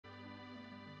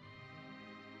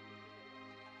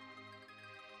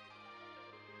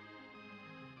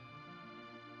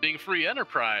being free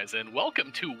enterprise, and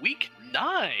welcome to week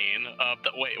 9 of the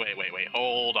wait,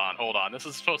 hold on. This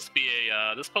is supposed to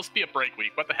be a break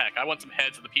week. What the heck? I want some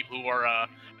heads of the people who are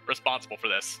responsible for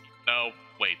this. No,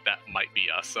 wait, that might be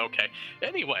us. Okay.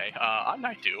 Anyway, I'm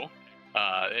Naidu.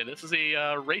 And this is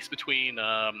a race between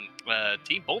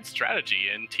Team Bold Strategy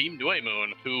and Team Nue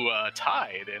Moon, who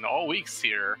tied in all weeks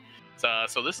here.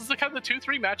 So this is the kind of the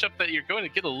 2-3 matchup that you're going to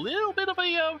get a little bit of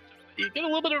a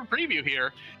preview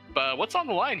here. But what's on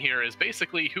the line here is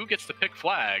basically who gets to pick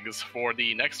flags for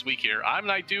the next week here. I'm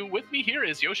Naidu. With me here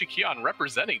is Yoshi Kion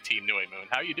representing Team Nue Moon.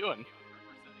 How you doing?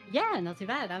 Yeah, not too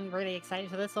bad. I'm really excited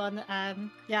for this one.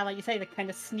 Yeah, like you say, the kind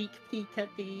of sneak peek at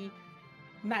the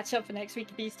matchup for next week.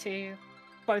 These two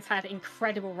both had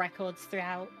incredible records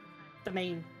throughout the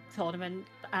main tournament.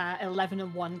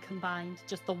 11-1 combined.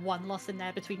 Just the one loss in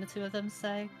there between the two of them.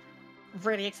 So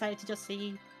really excited to just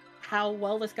see how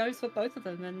well this goes for both of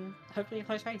them, and hopefully a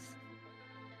close race.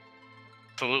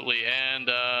 Absolutely, and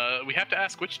we have to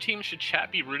ask, which team should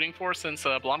chat be rooting for, since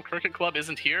Blom Cricket Club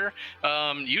isn't here.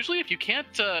 Usually if you can't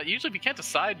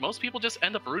decide, most people just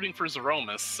end up rooting for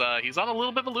Zeromus. He's on a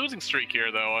little bit of a losing streak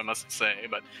here, though, I must say,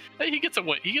 but he gets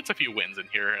a few wins in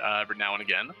here every now and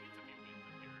again.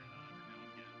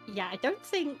 Yeah, I don't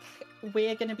think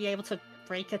we're going to be able to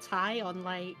break a tie on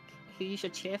like who you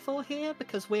should cheer for here,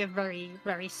 because we're very,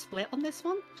 very split on this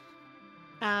one.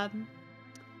 I'll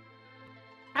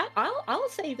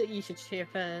say that you should cheer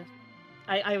for.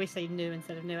 I always say New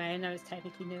instead of Nue. I know it's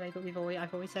technically Nue, but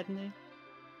I've always said New.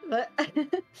 But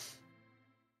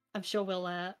I'm sure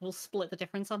we'll split the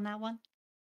difference on that one.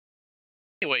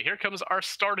 Anyway, here comes our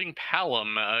starting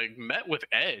Palom, met with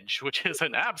Edge, which is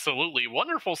an absolutely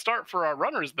wonderful start for our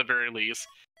runners at the very least.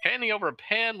 Handing over a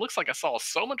pan, looks like I saw a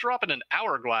Soma drop in an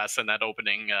hourglass in that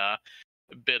opening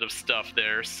bit of stuff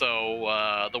there.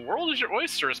 So the world is your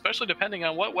oyster, especially depending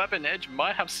on what weapon Edge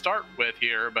might have start with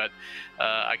here. But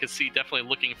I could see definitely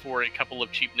looking for a couple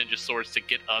of cheap ninja swords to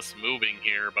get us moving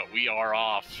here, but we are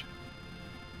off.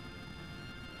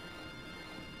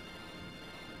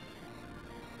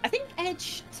 I think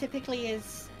Edge typically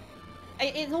is...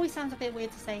 It always sounds a bit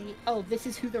weird to say, oh, this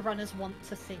is who the runners want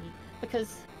to see,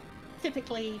 because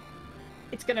typically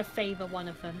it's going to favor one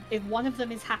of them. If one of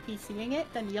them is happy seeing it,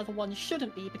 then the other one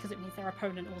shouldn't be, because it means their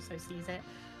opponent also sees it.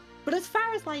 But as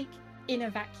far as like in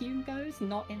a vacuum goes,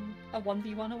 not in a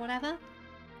 1v1 or whatever,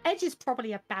 Edge is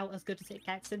probably about as good as it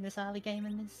gets in this early game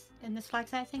in this flag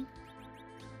set, I think.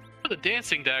 For the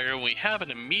dancing dagger, we have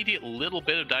an immediate little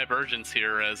bit of divergence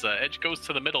here as Edge goes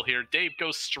to the middle here. Dave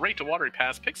goes straight to Watery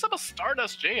Pass, picks up a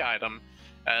Stardust J item,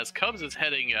 as Cubs is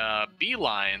heading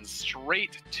beeline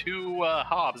straight to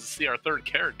Hobbs to see our third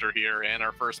character here and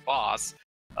our first boss.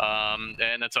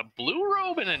 And it's a Blue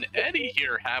Robe and an Eddie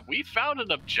here. Have we found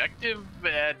an objective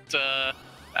at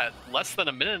less than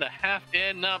a minute and a half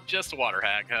in? No, just a water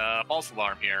hack. False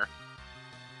alarm here.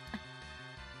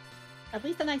 At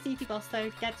least a nice easy boss,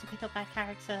 though. Get to pick up that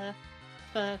character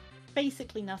for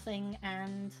basically nothing,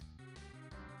 and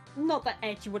not that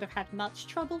Edge would have had much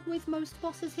trouble with most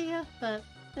bosses here, but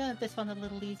this one a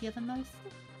little easier than most.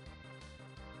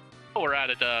 While we're at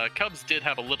it, Cubs did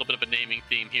have a little bit of a naming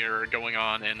theme here going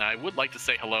on, and I would like to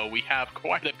say hello. We have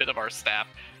quite a bit of our staff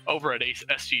over at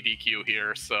SGDQ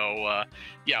here, so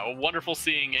yeah, wonderful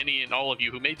seeing any and all of you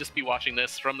who may just be watching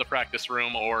this from the practice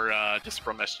room or just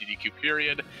from SGDQ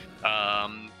period.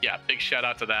 Yeah, big shout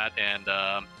out to that, and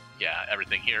yeah,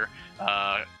 everything here.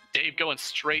 Dave going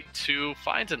straight to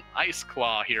finds an Ice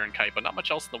Claw here in Kaipa. Not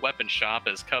much else in the weapon shop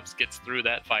as Cubs gets through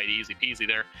that fight easy peasy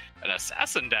there. An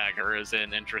Assassin Dagger is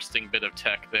an interesting bit of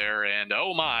tech there, and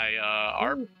oh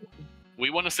my, we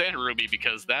want a Sand Ruby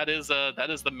because that is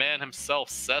the man himself,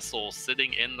 Cecil,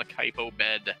 sitting in the Kaipo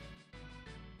bed.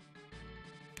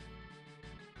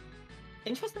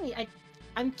 Interestingly,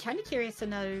 I'm kind of curious to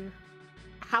know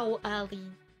how early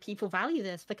people value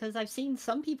this, because I've seen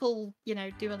some people, you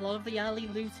know, do a lot of the early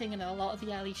looting and a lot of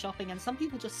the early shopping, and some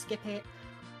people just skip it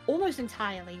almost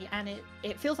entirely, and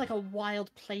it feels like a wild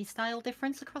playstyle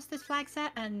difference across this flag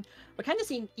set, and we're kind of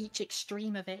seeing each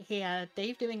extreme of it here.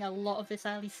 Dave doing a lot of this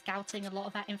early scouting, a lot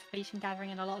of that information gathering,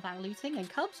 and a lot of that looting, and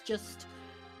Cubs just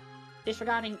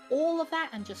disregarding all of that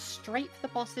and just straight for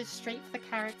the bosses, straight for the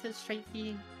characters, straight for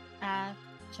the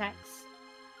checks.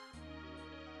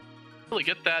 Really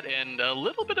get that, and a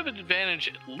little bit of an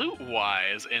advantage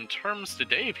loot-wise in terms to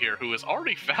Dave here, who has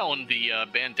already found the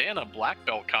bandana black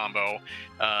belt combo.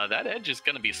 That Edge is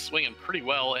going to be swinging pretty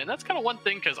well, and that's kind of one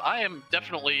thing, because I am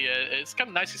definitely, it's kind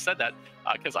of nice you said that,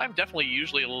 because I'm definitely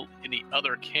usually in the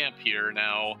other camp here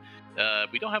now.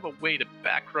 We don't have a way to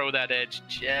back row that Edge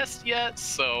just yet,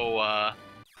 so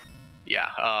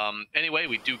Yeah, anyway,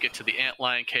 we do get to the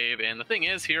Antlion Cave, and the thing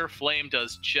is here, Flame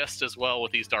does just as well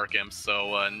with these Dark Imps,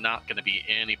 so not going to be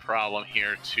any problem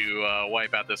here to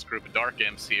wipe out this group of Dark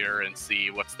Imps here and see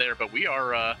what's there, but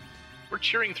we're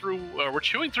chewing through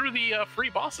the free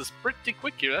bosses pretty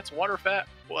quick here. That's Water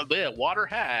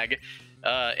Hag,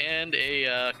 and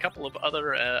a couple of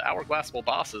other Hourglassable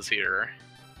bosses here.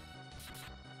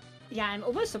 Yeah, I'm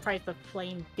almost surprised the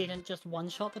Flame didn't just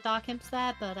one-shot the Dark Imps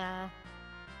there, but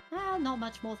not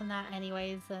much more than that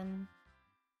anyways, and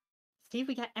see if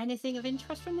we get anything of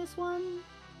interest from this one.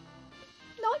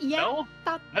 Not yet. No?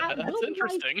 That's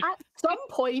interesting. At some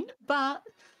point, but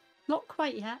not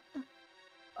quite yet.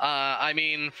 I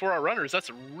mean, for our runners, that's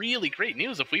really great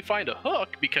news if we find a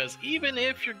hook, because even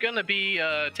if you're going to be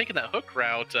taking that hook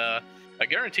route, a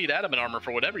guaranteed adamant armor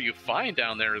for whatever you find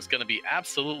down there is going to be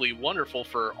absolutely wonderful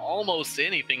for almost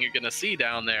anything you're going to see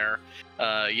down there.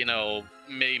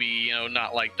 Maybe,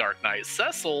 not like Dark Knight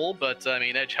Cecil, but I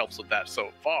mean, Edge helps with that so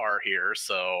far here,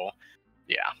 so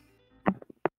yeah.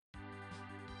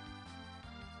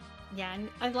 Yeah, and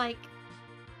I like,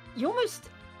 you almost,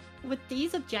 with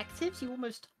these objectives, you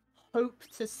almost hope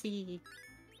to see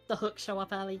the hook show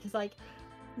up early, because like,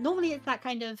 normally it's that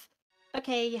kind of,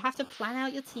 okay, you have to plan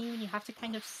out your team, you have to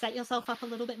kind of set yourself up a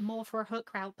little bit more for a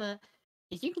hook route, but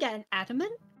if you can get an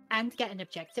adamant and get an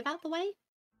objective out the way,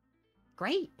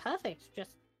 great, perfect,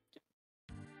 just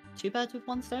two birds with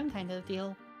one stone kind of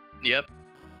deal. Yep.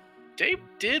 Dave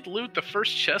did loot the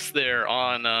first chest there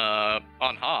on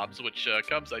Hobbs, which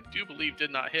Cubs, I do believe,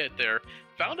 did not hit there.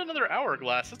 Found another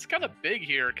hourglass. It's kind of big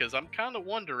here, because I'm kind of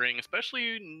wondering,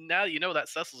 especially now that you know that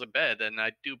Cecil's in bed, and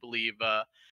I do believe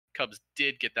Cubs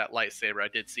did get that lightsaber. I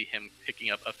did see him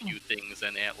picking up a few things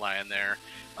in Antlion there.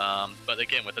 But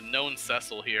again, with a known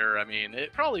Cecil here, I mean,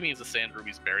 it probably means the Sand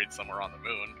Ruby's buried somewhere on the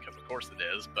moon, because of course it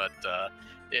is, but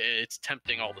it's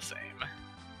tempting all the same.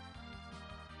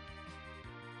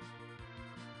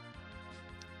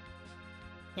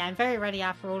 Yeah, I'm very ready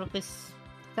after all of this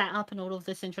setup and all of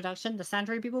this introduction. The Sand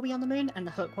Ruby will be on the moon, and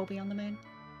the hook will be on the moon.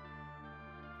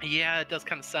 Yeah, it does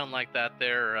kind of sound like that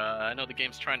there. I know the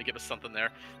game's trying to give us something there.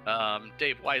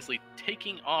 Dave wisely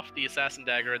taking off the Assassin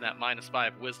Dagger and that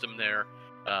 -5 wisdom there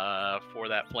for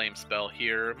that flame spell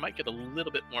here. Might get a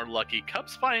little bit more lucky.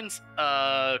 Cubs finds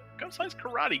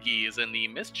Karate Gis in the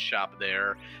Mist Shop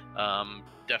there.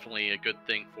 Definitely a good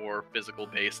thing for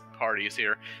physical-based parties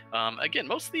here. Again,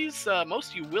 most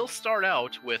you will start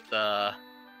out with...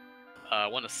 I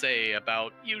want to say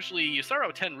about, usually you start out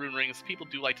with 10 rune rings. People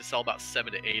do like to sell about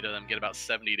 7 to 8 of them, get about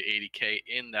 70 to 80k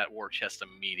in that war chest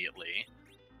immediately.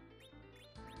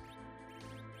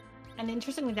 And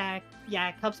interestingly there,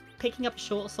 yeah, Cubs picking up a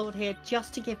short sword here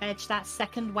just to give Edge that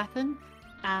second weapon.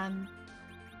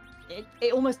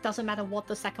 It almost doesn't matter what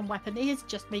the second weapon is,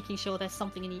 just making sure there's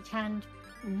something in each hand.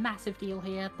 Massive deal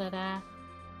here, but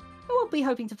we'll be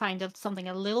hoping to find something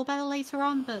a little better later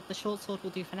on, but the short sword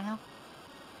will do for now.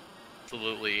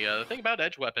 Absolutely. The thing about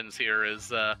edge weapons here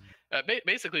is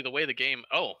basically the way the game...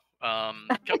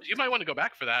 Cubs, you might want to go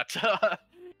back for that.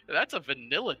 That's a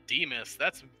vanilla Demus.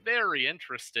 That's very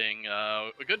interesting.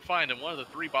 A good find, and one of the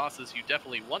 3 bosses you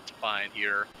definitely want to find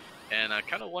here. And I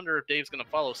kind of wonder if Dave's going to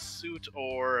follow suit,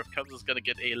 or if Cubs is going to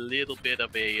get a little bit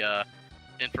of a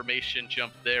information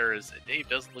jump there, as Dave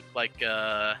does look like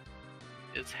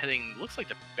is heading, looks like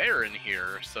the Baron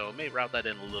here, so may route that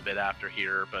in a little bit after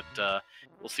here, but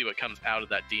we'll see what comes out of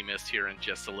that Demus here in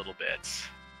just a little bit.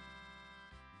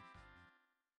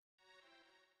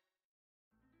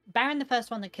 Baron, the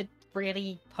first one that could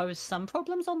really pose some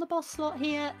problems on the boss slot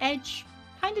here. Edge,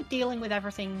 kind of dealing with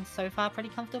everything so far pretty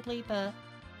comfortably, but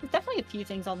there's definitely a few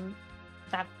things on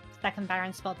that second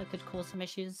Baron spot that could cause some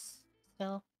issues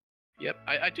still. Yep,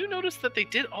 I do notice that they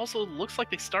did also, looks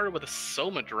like they started with a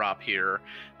Soma drop here.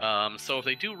 So if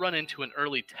they do run into an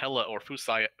early Tella or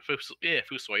Fusoya,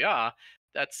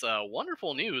 that's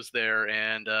wonderful news there.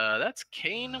 And that's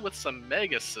Kane with some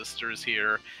Mega Sisters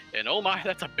here. And oh my,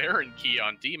 that's a Baron key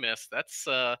on Demus. That's,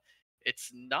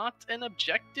 it's not an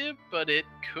objective, but it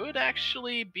could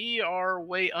actually be our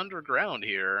way underground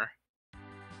here.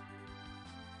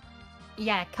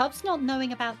 Yeah, Cubs not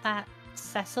knowing about that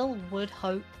Cecil would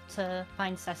hope to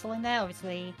find Cecil in there,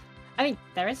 obviously. I mean,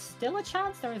 there is still a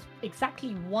chance there is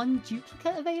exactly 1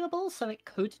 duplicate available, so it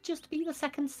could just be the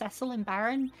second Cecil in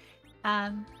Baron.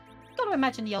 Gotta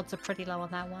imagine the odds are pretty low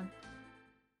on that one.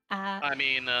 I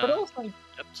mean... but also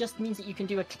just means that you can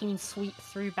do a clean sweep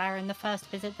through Baron the first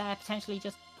visit there, potentially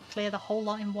just clear the whole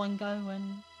lot in one go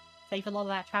and save a lot of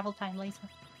that travel time later.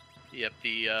 Yep,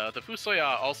 the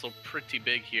Fusoya also pretty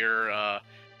big here.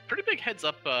 Pretty big heads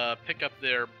up pickup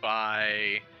there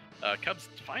by Cubs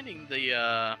finding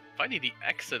the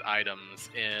exit items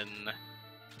in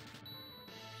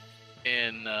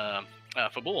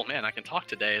Fabul. Man, I can talk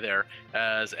today there.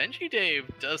 As Engidave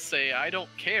does say, I don't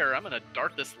care. I'm going to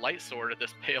dart this light sword at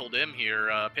this Pale Dim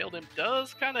here. Pale Dim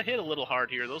does kind of hit a little hard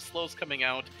here. Those slows coming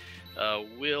out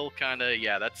will kind of,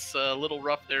 yeah, that's a little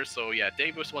rough there. So, yeah,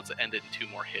 Dave just wants to end it in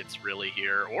 2 more hits really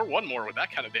here. Or 1 more with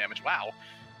that kind of damage. Wow.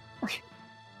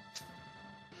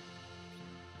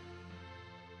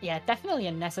 Yeah, definitely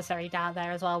a necessary down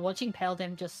there as well. Watching Pale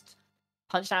Dim just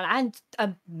punch down, and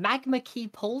a magma key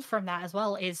pulled from that as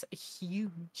well is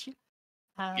huge.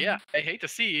 Yeah, I hate to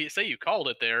say you called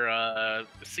it there.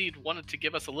 Seed wanted to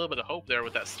give us a little bit of hope there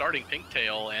with that starting pink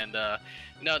tail, and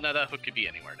no, that hook could be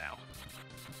anywhere now.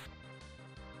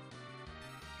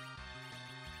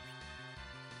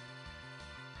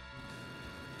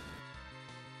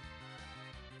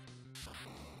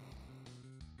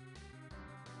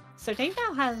 So Dave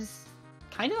now has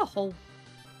kind of a whole,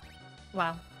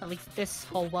 well, at least this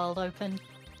whole world open.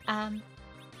 And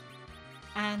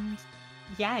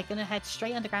yeah, gonna head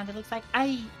straight underground, it looks like.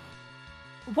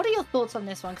 What are your thoughts on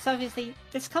this one? Because obviously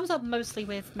this comes up mostly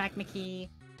with Magma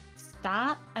Key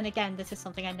start, and again, this is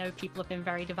something I know people have been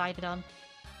very divided on.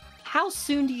 How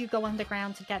soon do you go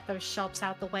underground to get those shops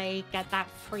out the way, get that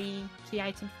free key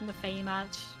item from the Fey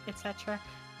match, etc.?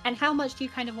 And how much do you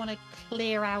kind of want to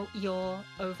clear out your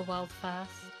overworld first?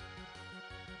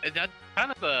 That's kind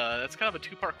of a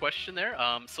 2-part question there.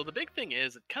 So the big thing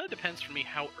is, it kind of depends for me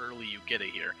how early you get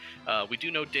it here. We do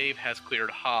know Dave has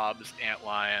cleared Hobbs,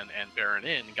 Antlion, and Baron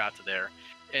Inn, got to there.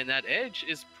 And that edge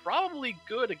is probably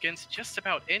good against just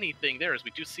about anything there, as we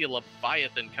do see a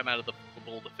Leviathan come out of the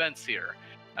full defense here.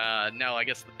 Now, I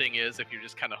guess the thing is, if you're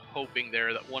just kind of hoping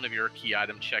there that one of your key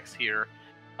item checks here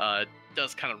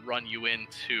does kind of run you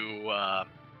into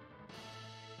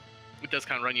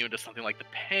something like the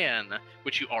Pan,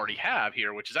 which you already have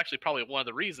here, which is actually probably one of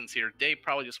the reasons here. Dave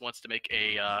probably just wants to make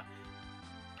a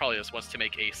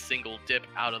single dip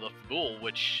out of the Fabul,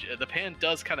 which the Pan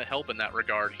does kind of help in that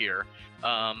regard here.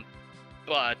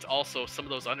 But also some of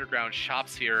those underground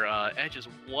shops here, Edge is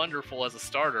wonderful as a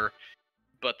starter.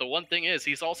 But the one thing is,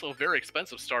 he's also a very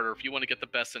expensive starter if you want to get the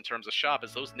best in terms of shop,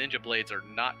 as those Ninja Blades are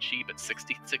not cheap at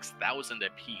 66,000 a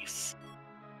piece.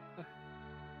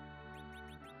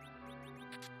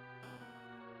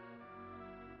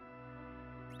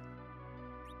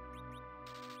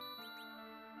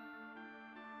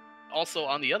 Also,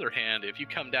 on the other hand, if you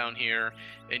come down here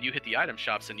and you hit the item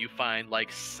shops and you find,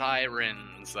 like,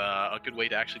 Sirens, a good way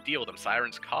to actually deal with them.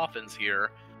 Sirens, Coffins here.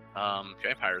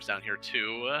 Vampires down here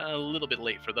too, a little bit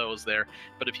late for those there.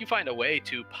 But if you find a way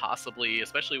to possibly,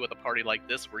 especially with a party like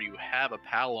this where you have a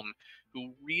Palom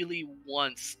who really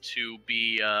wants to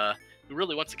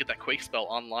get that Quake spell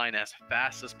online as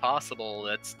fast as possible,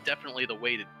 that's definitely the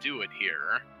way to do it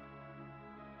here.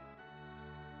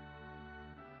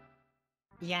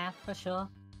 Yeah, for sure.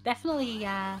 Definitely,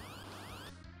 I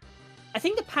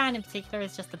think the Pan in particular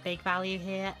is just a big value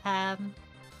here.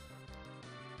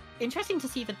 Interesting to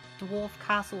see the Dwarf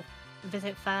Castle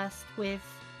visit first with...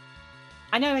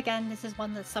 I know, again, this is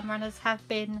one that some runners have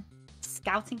been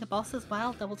scouting the boss as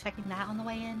well, double-checking that on the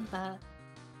way in, but...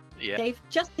 Yeah. Dave,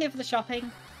 just here for the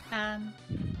shopping,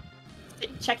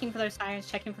 checking for those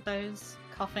sirens, checking for those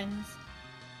coffins.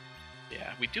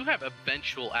 Yeah, we do have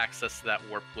eventual access to that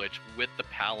Warp Glitch with the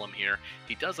Palom here.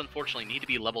 He does unfortunately need to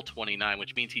be level 29,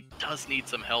 which means he does need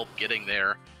some help getting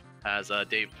there, as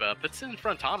Dave puts in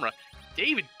front of Tamra.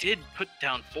 David did put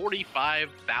down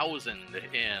 45,000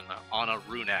 in on a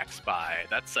Runax buy.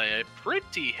 That's a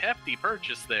pretty hefty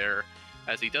purchase there,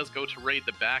 as he does go to raid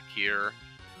the back here.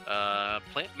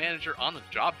 Plant manager on the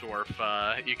Job Dwarf.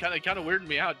 You kind of weirded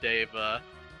me out, Dave.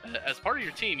 As part of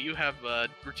your team, you have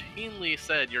routinely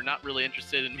said you're not really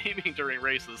interested in memeing during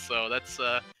races, so that's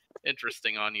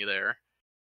interesting on you there.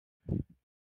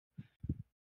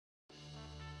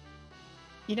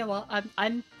 You know what?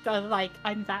 I'm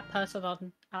that person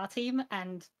on our team,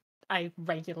 and I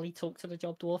regularly talk to the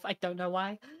Job Dwarf. I don't know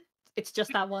why. It's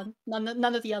just that one. None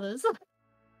of the others.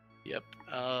 Yep.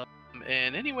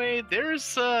 And anyway,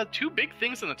 there's 2 big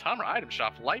things in the Tamra item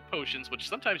shop: light potions, which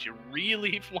sometimes you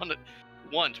really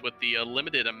want with the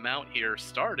limited amount here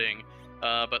starting,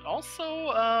 but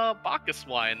also Bacchus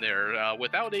wine there.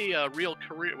 Without a real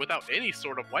career, without any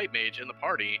sort of white mage in the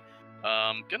party.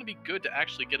 Gonna be good to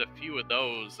actually get a few of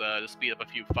those to speed up a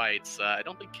few fights. I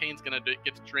don't think Kane's gonna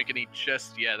get to drink any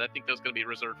just yet. I think those gonna be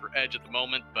reserved for Edge at the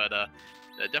moment, but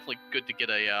definitely good to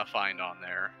get a find on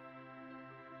there.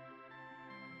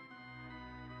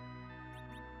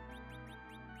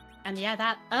 And yeah,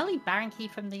 that early Baron key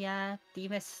from the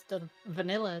Demist, the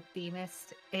vanilla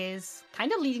Demist, is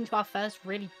kind of leading to our first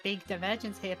really big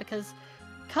divergence here, because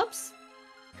Cubs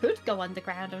could go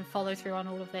underground and follow through on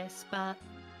all of this, but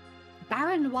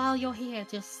Baron, while you're here,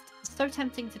 just so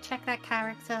tempting to check that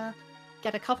character,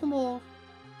 get a couple more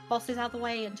bosses out of the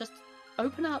way, and just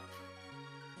open up,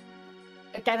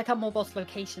 get a couple more boss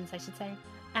locations, I should say,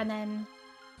 and then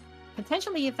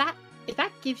potentially if that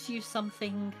gives you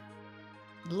something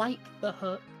like the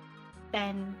hook,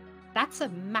 then that's a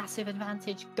massive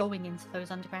advantage going into those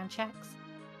underground checks.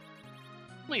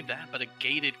 Not only that, but a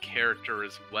gated character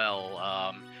as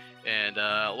well. And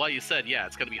like you said, yeah,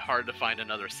 it's going to be hard to find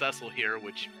another Cecil here,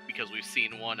 which, because we've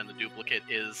seen one and the duplicate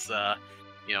is,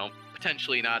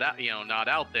 potentially not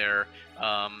out there.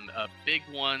 Big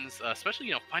ones,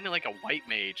 especially, finding like a white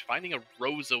mage, finding a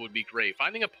Rosa would be great,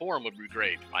 finding a Porum would be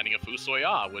great, finding a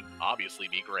Fusoya would obviously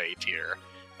be great here.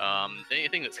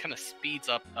 Anything that's kind of speeds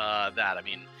up that. I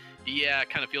mean, yeah, it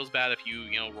kind of feels bad if you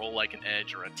roll like an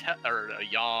Edge or a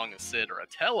Yong, a Sid, or a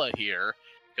Tella here,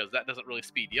 because that doesn't really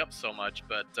speed you up so much.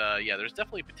 But yeah, there's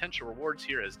definitely potential rewards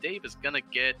here, as Dave is gonna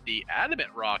get the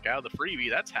Adamant Rock out of the freebie.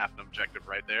 That's half an objective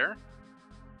right there.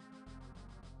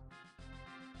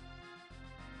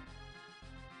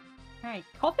 Alright,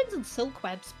 Coffins and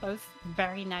Silkwebs, both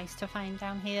very nice to find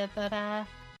down here, but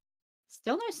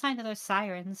still no sign of those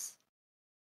sirens.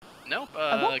 Nope,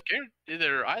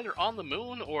 they're either on the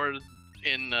moon or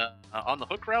in on the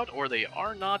hook route, or they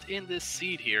are not in this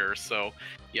seed here. So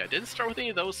yeah, didn't start with any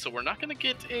of those, so we're not gonna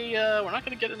get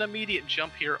an immediate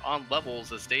jump here on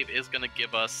levels, as Dave is gonna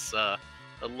give us a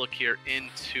look here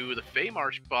into the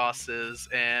Feymarch bosses,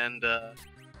 and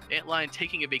Antlion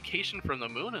taking a vacation from the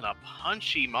moon, and a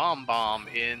punchy Mom Bomb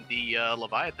in the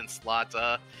Leviathan slot.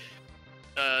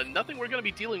 Nothing we're going to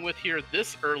be dealing with here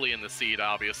this early in the seed,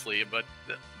 obviously, but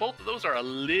both of those are a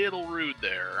little rude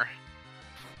there.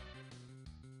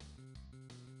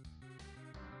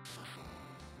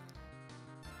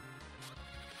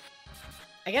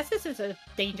 I guess this is a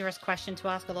dangerous question to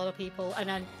ask a lot of people,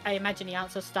 and I imagine the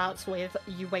answer starts with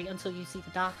you wait until you see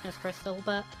the Darkness Crystal,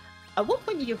 but at what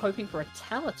point are you hoping for a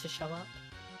Teller to show up?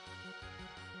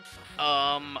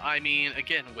 I mean,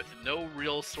 again, with no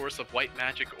real source of white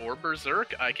magic or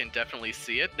berserk, I can definitely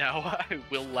see it. Now, I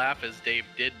will laugh, as Dave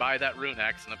did buy that rune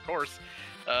axe, and of course,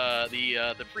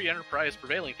 the free enterprise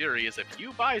prevailing theory is if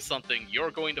you buy something, you're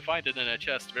going to find it in a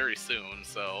chest very soon.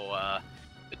 So,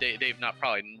 Dave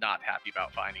probably not happy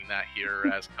about finding that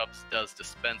here, as Cubs does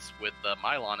dispense with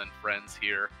Mylon and friends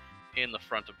here in the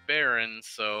front of Baron.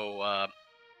 So,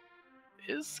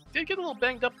 did get a little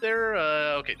banged up there.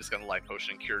 Okay, just got a life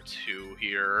potion and cure 2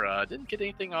 here. Didn't get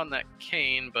anything on that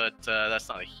cane, but that's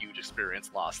not a huge experience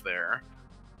loss there.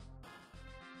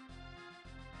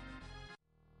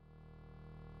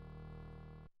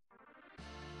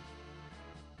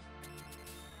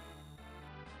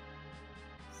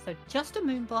 So just a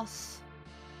moon boss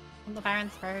on the Baron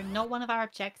Throne, not one of our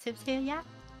objectives here yet.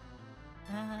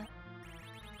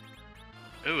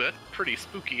 Ooh, that's pretty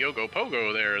spooky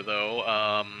Ogopogo there,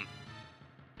 though.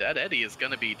 That Eddie is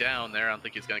going to be down there. I don't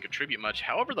think he's going to contribute much.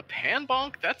 However, the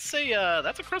Panbonk, that's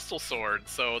a crystal sword.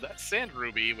 So that's Sand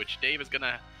Ruby, which Dave is going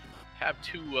to have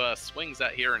 2 swings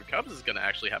at here, and Cubs is going to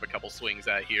actually have a couple swings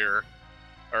at here,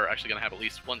 or actually going to have at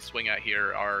least 1 swing at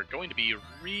here, are going to be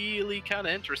really kind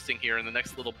of interesting here in the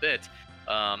next little bit.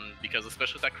 Because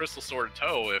especially with that Crystal Sword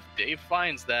toe, if Dave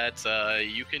finds that,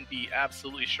 you can be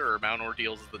absolutely sure Mount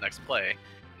Ordeals is the next play.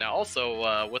 Now,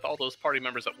 also, with all those party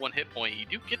members at 1 hit point, you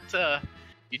do get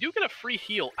a free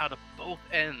heal out of both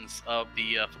ends of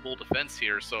the full defense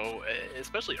here. So,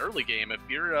 especially early game, if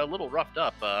you're a little roughed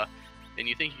up and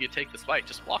you think you can take this fight,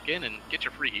 just walk in and get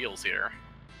your free heals here.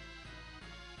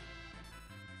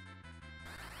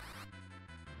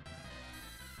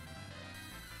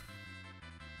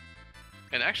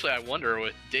 And actually, I wonder,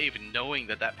 with Dave knowing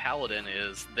that Paladin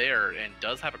is there and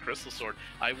does have a Crystal Sword,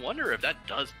 I wonder if that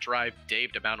does drive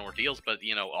Dave to Mount Ordeals. But,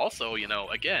 also,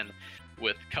 again,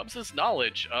 with Cubs'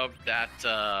 knowledge of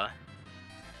that,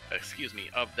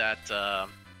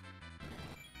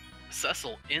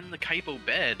 Cecil in the Kaipo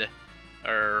bed,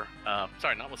 or,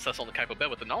 sorry, not with Cecil in the Kaipo bed,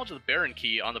 with the knowledge of the Baron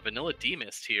key on the Vanilla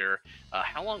Demist here,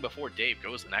 how long before Dave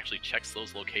goes and actually checks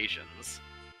those locations?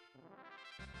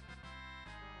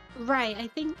 Right, I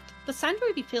think the Sand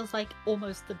Ruby feels like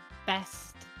almost the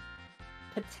best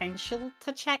potential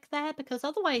to check there, because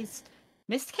otherwise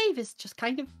Mist Cave is just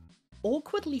kind of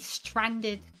awkwardly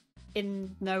stranded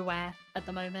in nowhere at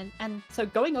the moment, and so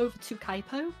going over to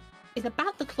Kaipo is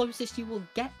about the closest you will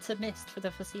get to Mist for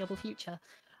the foreseeable future.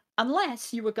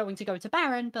 Unless you were going to go to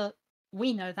Baron, but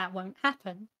we know that won't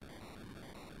happen.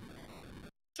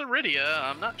 Iridia.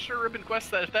 I'm not sure Ribbon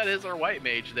Quest that if that is our White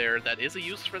Mage there. That is a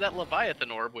use for that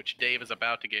Leviathan Orb, which Dave is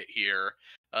about to get here.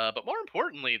 But more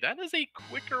importantly, that is a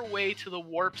quicker way to the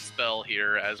Warp spell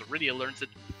here, as Iridia learns it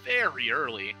very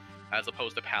early, as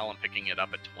opposed to Palom picking it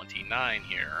up at 29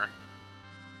 here.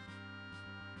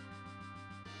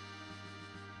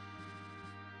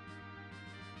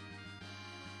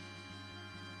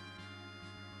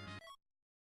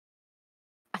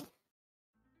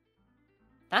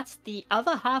 That's the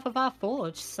other half of our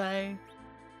forge, so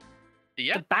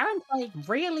Yeah. the Baron's like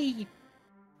really,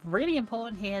 really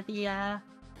important here.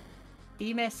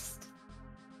 The Mist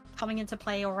coming into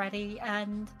play already,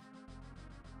 and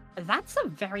that's a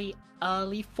very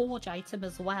early forge item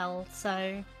as well,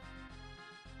 so...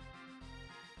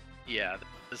 Yeah,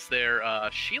 is there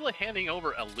Sheila handing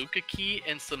over a Luca key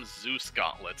and some Zeus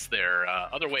gauntlets there.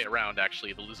 Other way around,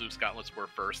 actually. The Zeus gauntlets were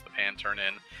first, the pan turn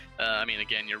in. I mean,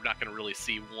 again, you're not going to really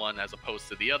see one as opposed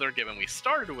to the other, given we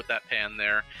started with that pan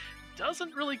there.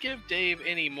 Doesn't really give Dave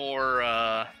any more...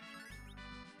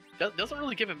 doesn't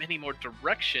really give him any more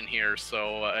direction here,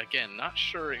 so again, not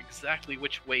sure exactly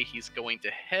which way he's going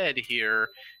to head here.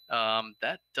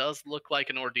 That does look like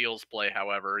an Ordeals play,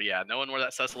 however. Yeah, knowing where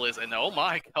that Cecil is, and oh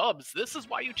my, Cubs, this is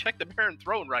why you check the Baron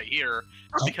Throne right here,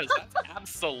 because that's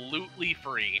absolutely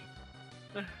free.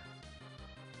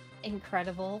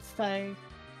 Incredible. So,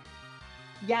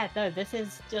 yeah, no, this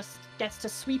is just gets to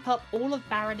sweep up all of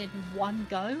Baron in one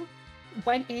go.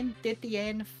 Went in, did the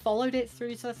inn, followed it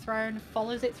through to the throne,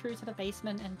 follows it through to the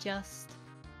basement, and just...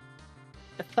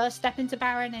 the first step into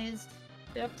Baron is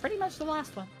pretty much the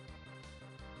last one.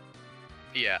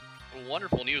 Yeah,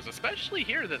 wonderful news, especially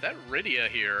here that Iridia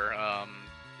here,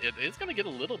 it is going to get a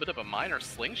little bit of a minor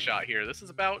slingshot here. This is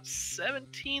about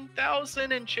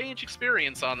 17,000 and change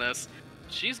experience on this.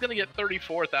 She's going to get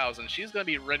 34,000. She's going to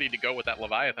be ready to go with that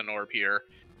Leviathan Orb here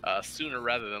sooner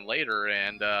rather than later,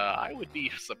 and I would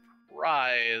be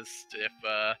surprised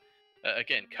if,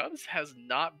 again, Cubs has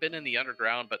not been in the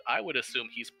underground, but I would assume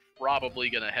he's probably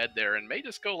going to head there and may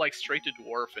just go like straight to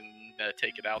Dwarf and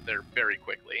take it out there very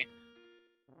quickly.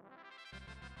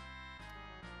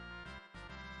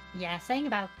 Yeah, saying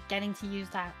about getting to use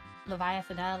that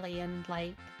Leviathan early, and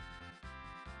like,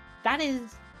 that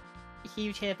is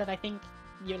huge here, but I think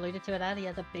you alluded to it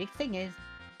earlier, the big thing is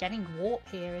getting Warp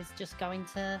here is just going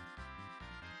to...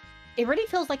 It really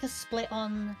feels like a split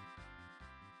on...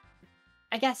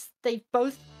 I guess they've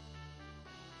both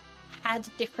had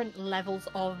different levels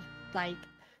of, like,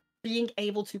 being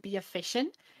able to be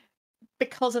efficient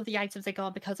because of the items they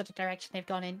got, because of the direction they've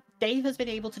gone in. Dave has been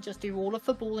able to just do all of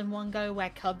the ball in one go,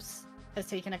 where Cubs has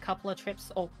taken a couple of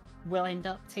trips, or will end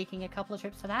up taking a couple of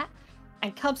trips for that.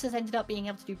 And Cubs has ended up being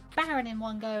able to do Baron in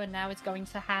one go, and now it's going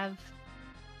to have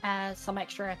some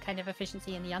extra kind of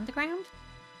efficiency in the underground.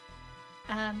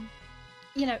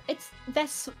 You know, it's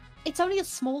only a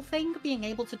small thing being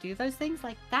able to do those things.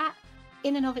 Like, that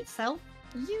in and of itself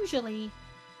usually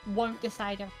won't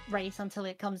decide a race until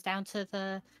it comes down to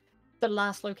the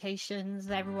last locations,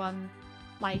 everyone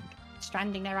like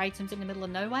stranding their items in the middle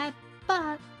of nowhere,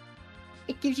 but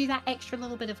it gives you that extra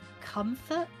little bit of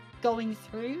comfort going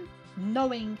through,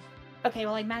 knowing, okay,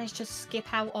 well, I managed to skip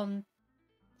out on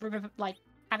like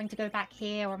having to go back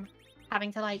here, or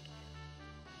having to like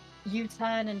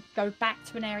U-turn and go back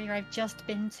to an area I've just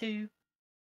been to.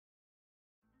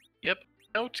 Yep.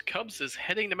 Note, Cubs is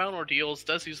heading to Mount Ordeals,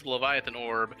 does use the Leviathan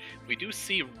Orb. We do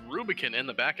see Rubicon in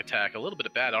the back attack. A little bit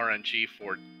of bad RNG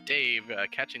for Dave,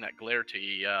 catching that glare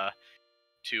to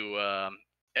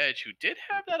Edge, who did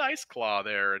have that Ice Claw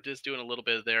there, just doing a little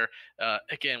bit there.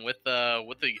 Again, with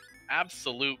the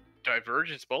absolute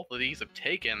divergence both of these have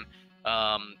taken,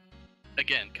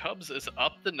 again, Cubs is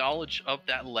up the knowledge of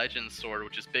that Legend Sword,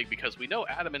 which is big because we know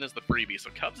Adamant is the freebie, so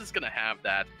Cubs is going to have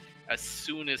that as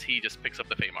soon as he just picks up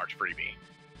the Fey March freebie.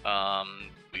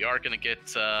 We are going to get,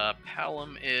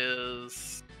 Palom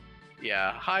is,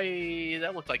 yeah, high,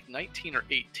 that looked like 19 or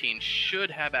 18,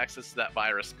 should have access to that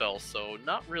virus spell, so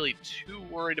not really too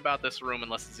worried about this room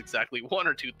unless it's exactly one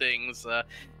or two things,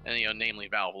 and, you know, namely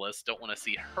Valveless. Don't want to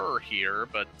see her here,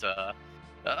 but,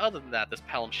 other than that, this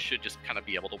Palom should just kind of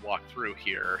be able to walk through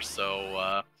here,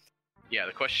 so, yeah,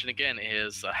 the question again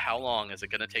is, how long is it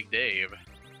going to take Dave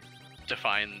to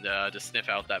find, to sniff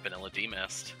out that Vanilla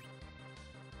D-Mist?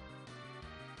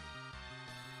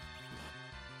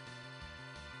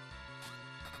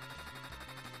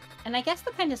 And I guess the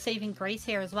kind of saving grace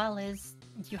here as well is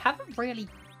you haven't really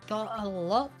got a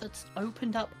lot that's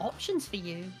opened up options for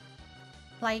you.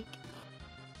 Like,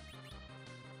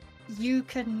 you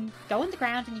can go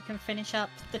underground and you can finish up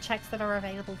the checks that are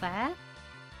available there.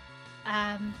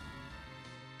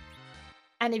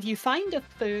 And if you find a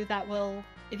Fu that will,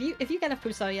 if you get a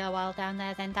Fusoya while down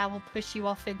there, then that will push you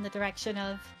off in the direction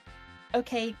of,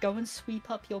 okay, go and sweep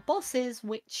up your bosses,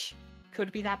 which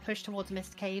could be that push towards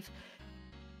Mist Cave.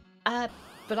 But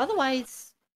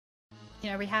otherwise, you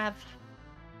know, we have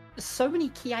so many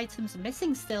key items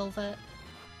missing still that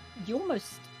you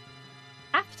almost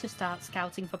have to start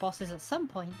scouting for bosses at some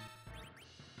point.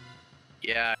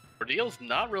 Yeah, Ordeal's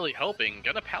not really helping.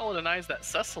 Gonna paladinize that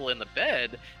Cecil in the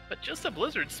bed, but just a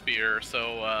Blizzard Spear,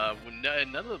 so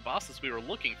none of the bosses we were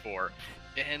looking for.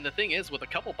 And the thing is, with a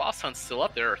couple boss hunts still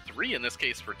up there, or 3 in this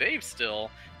case for Dave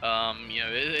still, you know,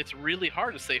 it's really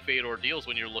hard to say Fate Ordeals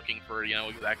when you're looking for, you know,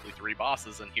 exactly 3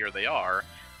 bosses, and here they are.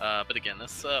 But again,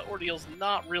 this Ordeal's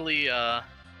not really,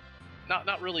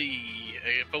 not really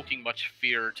evoking much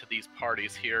fear to these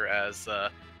parties here, as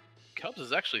Cubs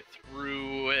is actually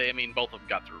through. I mean, both of them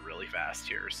got through really fast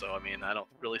here, so I mean, I don't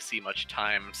really see much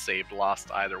time saved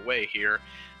lost either way here.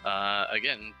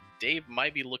 Again, Dave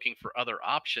might be looking for other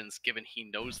options, given he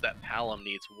knows that Palom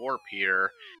needs warp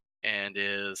here, and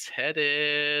is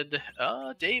headed.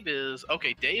 Dave is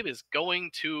okay. Dave is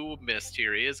going to Mist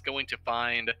here. He is going to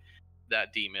find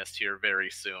that D-Mist here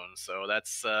very soon, so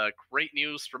that's great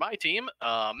news for my team.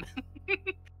 Yeah,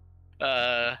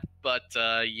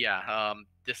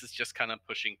 this is just kind of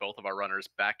pushing both of our runners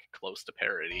back close to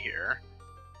parity here.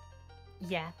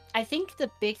 Yeah, I think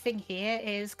the big thing here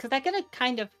is because they're going to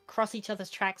kind of cross each other's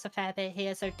tracks a fair bit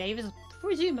here, so Dave is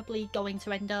presumably going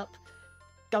to end up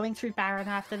going through Baron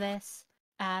after this.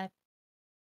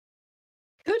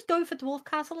 Could go for Dwarf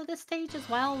Castle at this stage as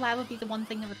well. That would be the one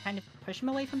thing that would kind of push him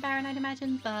away from Baron, I'd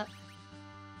imagine, but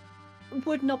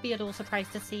would not be at all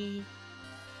surprised to see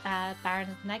Baron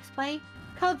as the next play.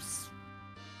 Cubs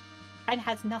kind of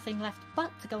has nothing left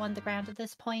but to go underground at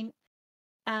this point.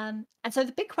 And so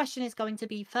the big question is going to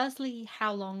be, firstly,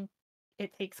 how long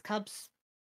it takes Cubs.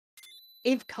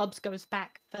 If Cubs goes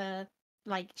back for,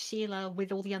 like, Sheila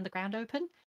with all the underground open.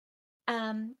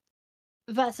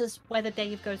 Versus whether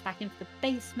Dave goes back into the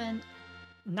basement.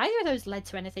 Neither of those led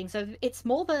to anything, so it's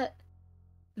more that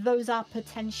those are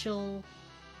potential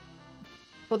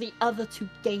for the other to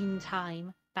gain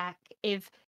time back. If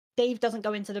Dave doesn't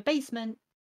go into the basement,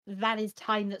 that is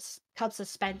time that Cubs has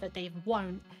spent that Dave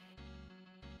won't.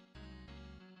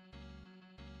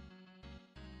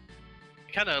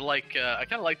 I kind of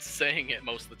like saying it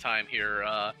most of the time here,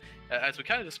 as we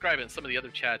kind of describe it in some of the other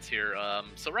chats here.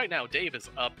 So right now, Dave is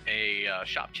up a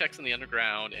shop checks in the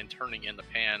underground and turning in the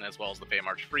pan, as well as the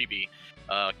Feymarch freebie.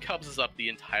 Cubs is up the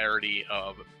entirety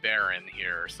of Baron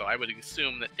here, so I would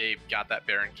assume that Dave got that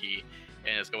Baron key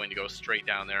and is going to go straight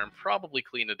down there and probably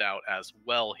clean it out as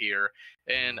well here.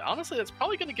 And honestly, that's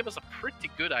probably going to give us a pretty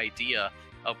good idea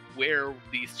of where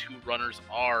these two runners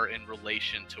are in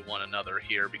relation to one another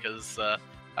here, because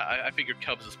I figured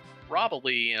Cubs is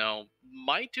probably, you know,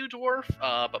 might do Dwarf,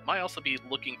 but might also be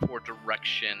looking for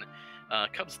direction.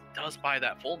 Cubs does buy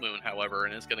that full moon, however,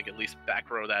 and is going to at least back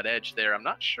row that edge there. I'm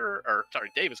not sure, or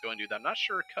sorry, Dave is going to do that. I'm not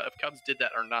sure if Cubs did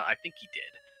that or not. I think he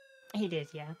did. He did,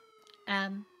 yeah.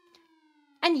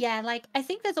 And yeah, like, I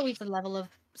think there's always a level of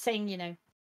saying, you know,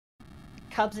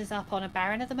 Cubs is up on a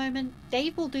Baron at the moment.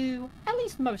 Dave will do at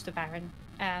least most of Baron.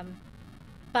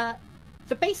 But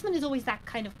the basement is always that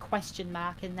kind of question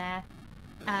mark in there.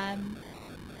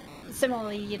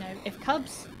 Similarly, you know, if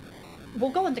Cubs will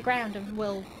go underground and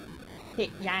will hit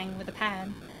Yang with a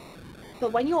pan,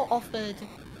 but when you're offered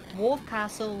Dwarf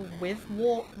Castle with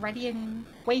Warp ready and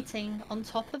waiting on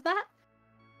top of that,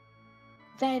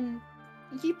 then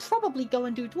you probably go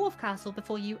and do Dwarf Castle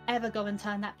before you ever go and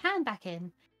turn that pan back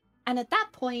in. And at that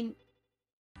point,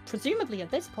 presumably at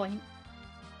this point,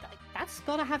 that's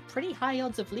gotta have pretty high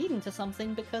odds of leading to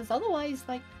something, because otherwise,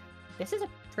 like, this is a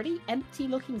pretty empty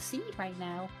looking seed right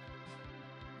now.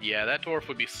 Yeah, that dwarf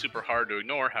would be super hard to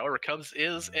ignore. However, Cubs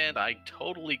is, and I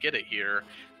totally get it here,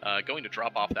 going to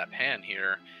drop off that pan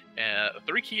here.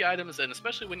 3 key items, and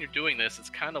especially when you're doing this, it's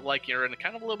kind of like you're in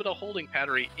kind of a little bit of holding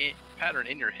pattern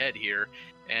in your head here.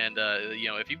 And, you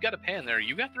know, if you've got a pan there,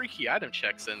 you've got 3 key item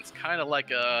checks, and it's kind of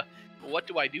like, what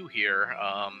do I do here?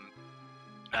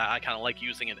 I kind of like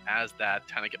using it as that,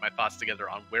 kind of get my thoughts together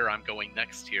on where I'm going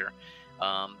next here.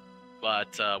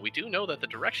 But we do know that the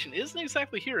direction isn't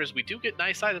exactly here, as we do get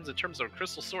nice items in terms of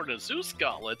Crystal Sword and Zeus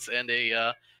Gauntlets, and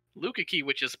a Luca Key,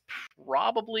 which is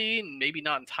probably, maybe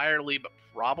not entirely, but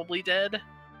probably dead.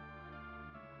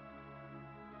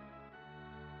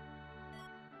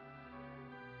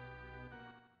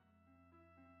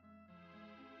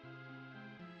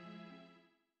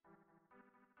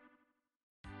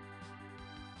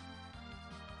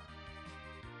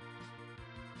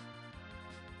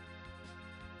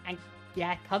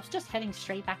 yeah, Cub's just heading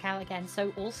straight back out again,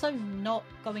 so also not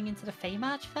going into the Fey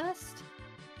March first.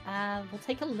 Will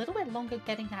take a little bit longer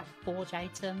getting that Forge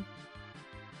item.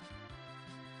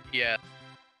 Yeah,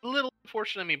 a little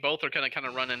unfortunate. I mean, both are going to kind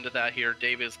of run into that here.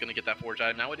 Dave is going to get that Forge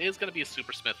item. Now, it is going to be a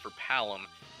Super Smith for Palom,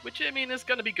 which, I mean, is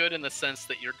going to be good in the sense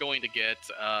that you're going to get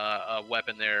a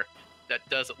weapon there that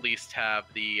does at least have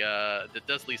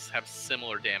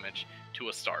similar damage to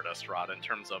a Stardust Rod in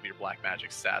terms of your black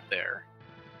magic stat there.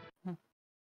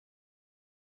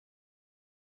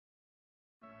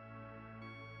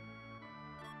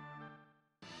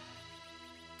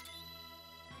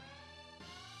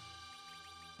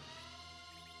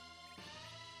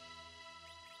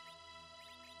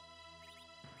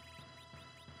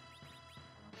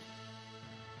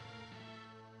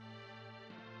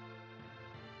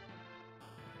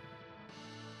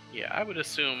 Yeah, I would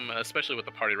assume, especially with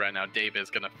the party right now, Dave is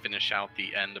going to finish out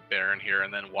the end of Baron here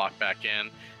and then walk back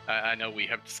in. I know we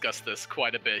have discussed this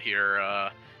quite a bit here.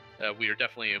 We are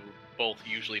definitely both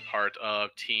usually part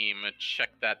of team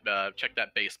check that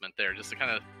basement there, just to kind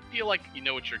of feel like you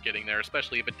know what you're getting there,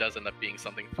 especially if it does end up being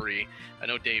something free. I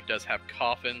know Dave does have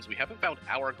coffins. We haven't found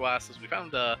hourglasses. We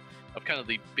found of kind of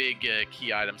the big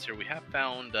key items here. We have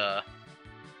found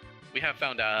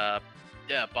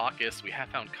Bacchus. We have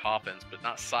found coffins, but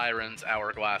not sirens,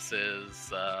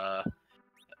 hourglasses,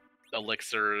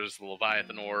 elixirs, the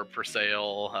Leviathan orb for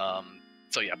sale.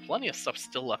 So yeah, plenty of stuff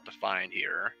still left to find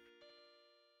here.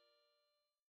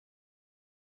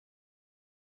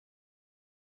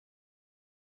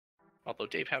 Although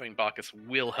Dave having Bacchus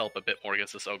will help a bit more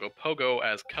against this Ogopogo,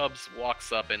 as Cubs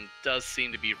walks up and does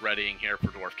seem to be readying here for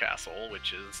Dwarf Castle,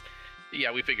 which is,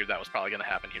 yeah, we figured that was probably going to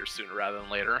happen here sooner rather than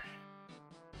later.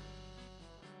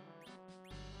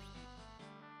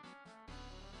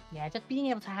 Yeah, just being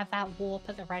able to have that warp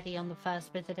at the ready on the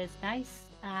first visit is nice.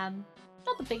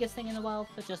 Not the biggest thing in the world,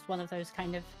 but just one of those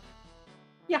kind of,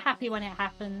 you're happy when it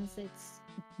happens. It's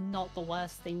not the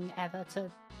worst thing ever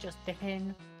to just dip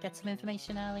in, get some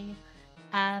information early.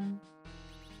 Hasn't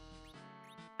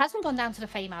gone down to the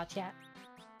Fey March yet.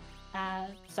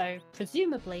 So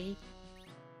presumably,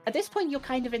 at this point, you're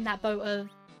kind of in that boat of,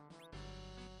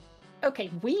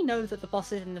 okay, we know that the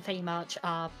bosses in the Fey March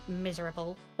are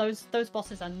miserable. Those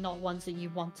bosses are not ones that you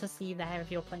want to see there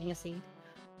if you're playing a seed.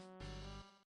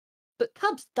 But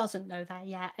Cubs doesn't know that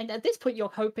yet, and at this point you're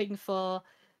hoping for,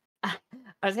 I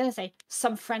was going to say,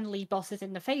 some friendly bosses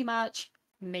in the Fey March,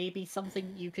 maybe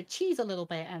something you could cheese a little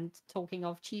bit, and talking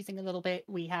of cheesing a little bit,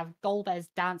 we have Golbez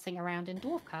dancing around in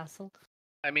Dwarf Castle.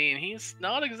 I mean, he's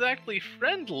not exactly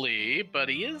friendly, but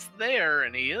he is there,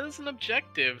 and he is an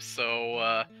objective,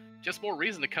 so, just more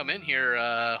reason to come in here.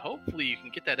 Hopefully you can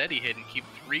get that Eddie hit and keep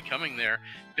 3 coming there.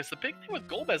 Because the big thing with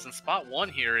Golbez in spot 1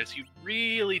 here is you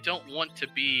really don't want to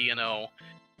be,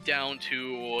 down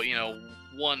to,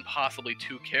 1, possibly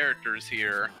 2 characters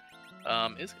here.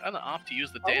 Is going to opt to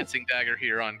use the Dancing Dagger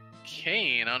here on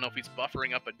Kane. I don't know if he's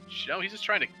buffering up no, he's just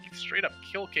trying to straight up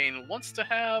kill Kane. Wants to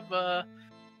have,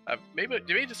 maybe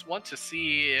just want to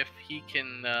see if he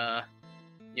can,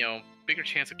 bigger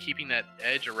chance of keeping that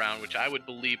edge around, which I would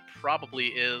believe probably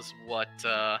is what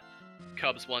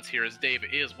Cubs wants here, as Dave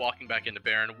is walking back into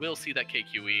Baron. We'll see that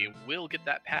KQE. We'll get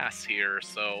that pass here.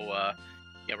 So,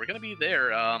 yeah, we're going to be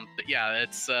there. But yeah,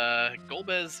 it's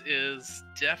Golbez is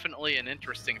definitely an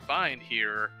interesting find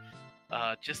here,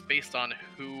 just based on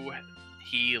who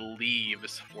he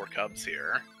leaves for Cubs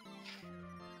here.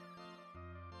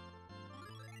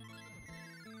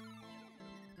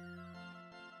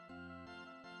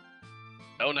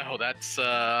 Oh no, that's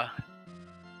that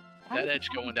edge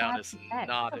going down is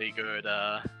not a good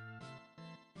I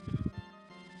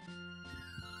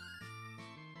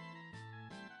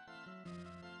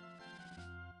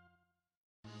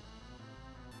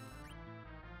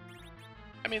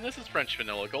mean, this is French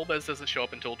vanilla. Golbez doesn't show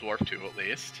up until Dwarf 2 at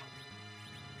least.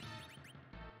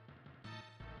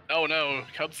 Oh no,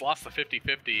 Cubs lost the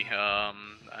 50-50. I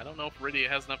don't know if Rydia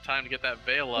has enough time to get that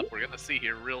Veil up. We're gonna see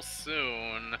here real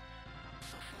soon.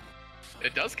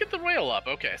 It does get the rail up.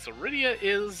 Okay, so Rydia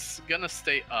is gonna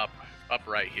stay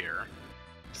upright here.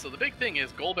 So the big thing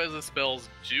is Golbez's spells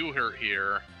do hurt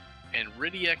here, and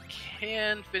Rydia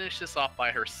can finish this off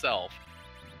by herself.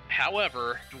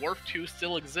 However, Dwarf 2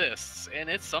 still exists, and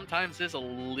it sometimes is a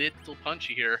little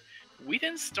punchy here. We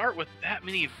didn't start with that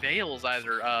many Veils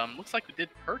either. Looks like we did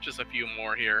purchase a few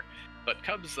more here, but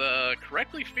Cubs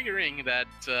correctly figuring that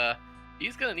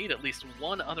he's gonna need at least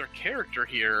one other character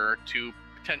here to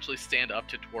potentially stand up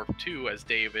to Dwarf 2 as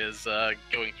Dave is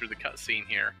going through the cutscene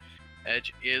here.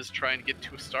 Edge is trying to get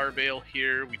to a Star Veil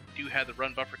here. We do have the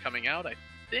run buffer coming out. I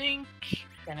think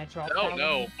Gonna drop Oh that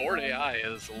no, one. Board AI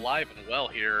is alive and well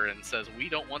here and says we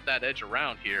don't want that edge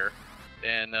around here,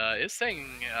 and is saying,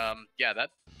 yeah,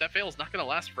 that veil's not gonna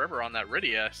last forever on that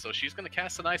Rydia, so she's gonna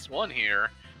cast a nice one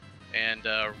here, and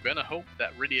we're gonna hope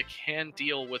that Rydia can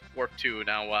deal with Warp 2.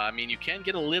 Now, I mean, you can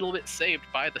get a little bit saved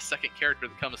by the second character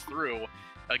that comes through.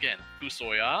 Again,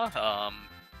 Fusoya,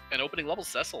 an opening level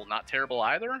Cecil, not terrible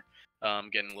either.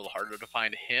 Getting a little harder to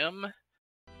find him.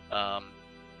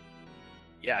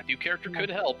 Yeah, new character could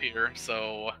help here,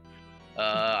 so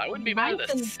I wouldn't be mad at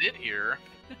the sit here.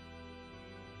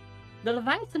 The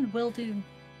Leviathan will do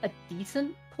a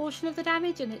decent portion of the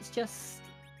damage, and it's just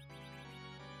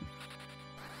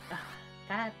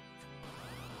that.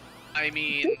 I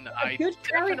mean, I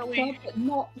definitely but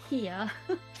not here.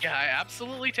 Yeah, I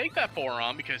absolutely take that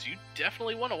Boron because you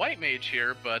definitely want a white mage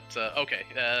here. But okay,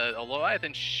 a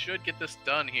Leviathan should get this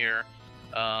done here.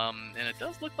 And it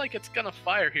does look like it's gonna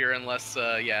fire here, unless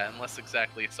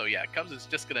exactly. So yeah, Cubs is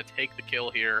just gonna take the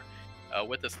kill here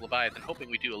with this Leviathan, hoping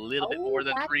we do a little bit more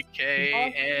than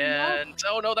 3k. And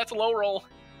oh no, that's a low roll.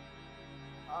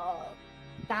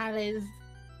 That is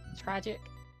tragic.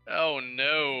 Oh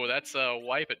no, that's a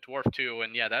wipe at Dwarf 2,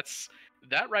 and yeah,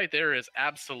 that right there is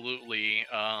absolutely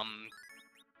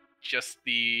just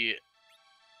the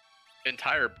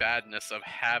entire badness of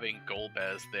having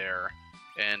Golbez there.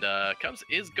 And Cubs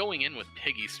is going in with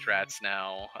Piggy strats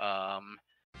now.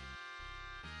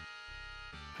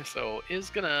 So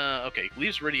is gonna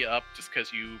leaves Rydia up just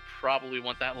because you probably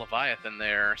want that Leviathan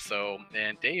there. So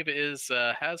and Dave is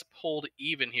has pulled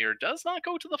even here. Does not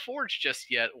go to the Forge just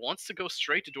yet. Wants to go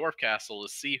straight to Dwarf Castle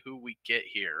to see who we get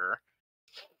here.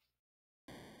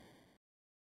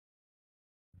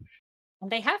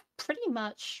 And they have pretty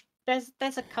much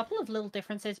there's a couple of little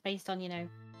differences based on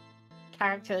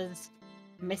characters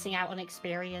missing out on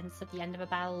experience at the end of a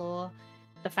battle, or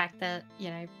the fact that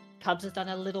Cubs has done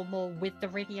a little more with the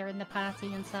Rydia in the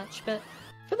party and such, but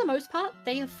for the most part,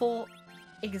 they have fought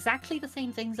exactly the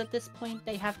same things at this point.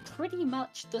 They have pretty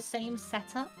much the same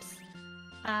setups.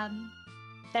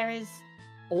 There is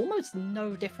almost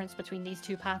no difference between these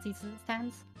two parties as it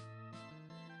stands.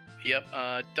 Yep,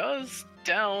 does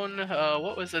down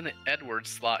what was an Edward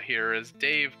slot here, as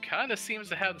Dave kind of seems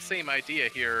to have the same idea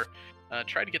here.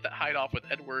 Tried to get that hide off with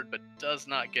Edward, but does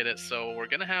not get it, so we're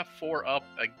going to have 4 up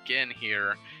again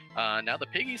here. Now the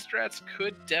Piggy strats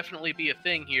could definitely be a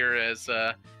thing here, as,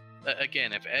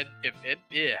 again,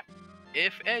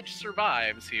 if Edge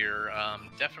survives here,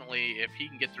 definitely if he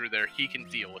can get through there, he can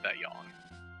deal with that Yang.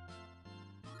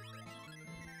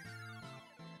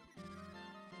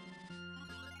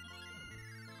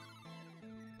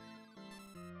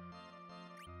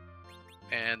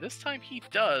 And this time he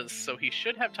does, so he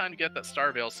should have time to get that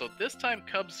Star Veil. So this time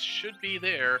Cubs should be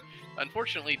there.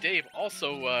 Unfortunately, Dave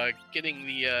also getting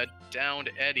the downed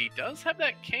Eddie. Does have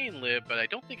that Kane live, but I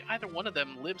don't think either one of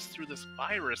them lives through this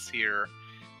virus here.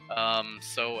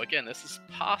 So again, this is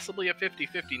possibly a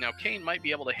 50-50. Now Kane might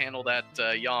be able to handle that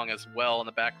Yang as well in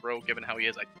the back row, given how he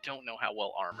is. I don't know how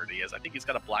well armored he is. I think he's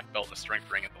got a black belt and a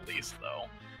strength ring at the least, though.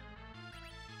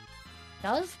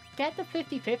 Does get the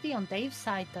 50-50 on Dave's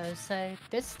side, though, so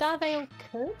this Star Veil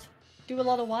could do a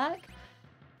lot of work.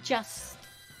 Just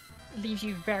leaves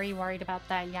you very worried about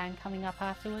that Yang coming up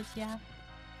afterwards, yeah?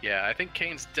 Yeah, I think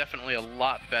Kane's definitely a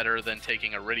lot better than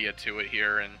taking Iridia to it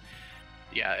here, and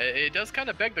yeah, it does kind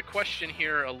of beg the question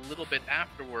here a little bit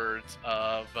afterwards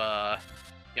of,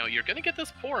 you're going to get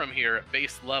this Porum here at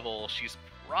base level. She's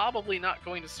probably not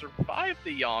going to survive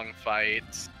the Yang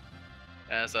fight.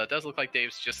 As it does look like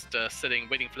Dave's just sitting,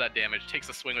 waiting for that damage. Takes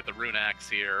a swing with the Rune Axe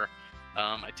here.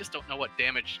 I just don't know what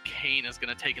damage Kane is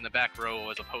going to take in the back row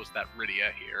as opposed to that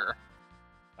Rydia here.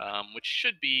 Which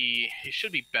he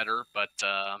should be better, but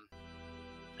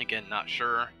again, not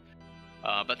sure.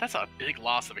 But that's a big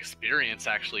loss of experience,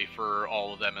 actually, for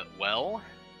all of them as well.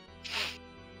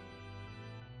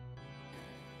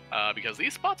 Because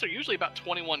these spots are usually about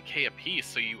 21k a piece,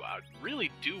 so you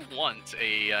really do want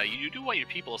your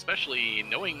people, especially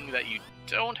knowing that you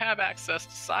don't have access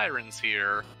to sirens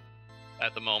here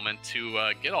at the moment,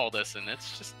 to get all this, and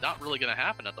it's just not really going to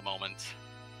happen at the moment.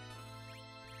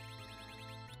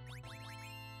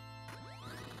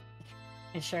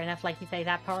 And sure enough, like you say,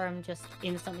 that Porum just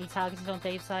instantly targeted on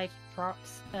Dave's side,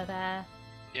 drops are there.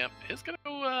 Yep, it's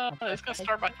gonna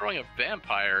start by throwing a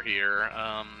vampire here.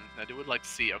 I would like to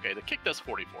see. Okay, the kick does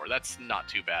 44. That's not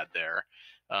too bad there.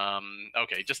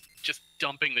 Okay, just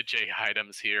dumping the J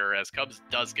items here, as Cubs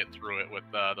does get through it with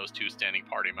those 2 standing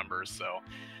party members. So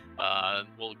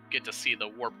we'll get to see the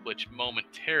warp glitch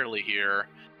momentarily here.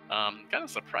 Kind of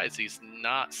surprised he's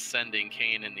not sending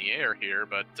Kane in the air here,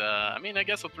 but I mean, I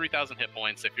guess with 3,000 hit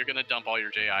points, if you're going to dump all your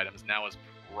J items, now is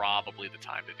probably the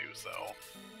time to do so.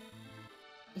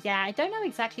 Yeah, I don't know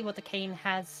exactly what the Kane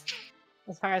has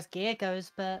as far as gear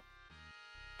goes, but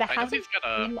there I know hasn't he's got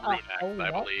a been rune whole axe, I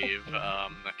lot believe, of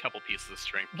a couple pieces of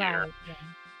strength gear, right,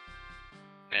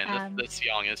 yeah. and this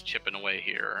Yang is chipping away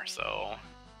here, so...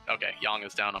 Okay, Yang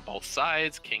is down on both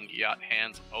sides, King Gyat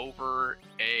hands over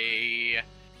a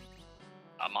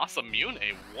Masamune,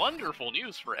 a wonderful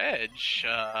news for Edge.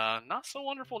 Not so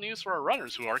wonderful news for our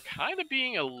runners, who are kind of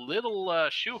being a little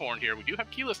shoehorned here. We do have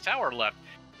Keyless Tower left,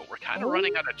 but we're kind of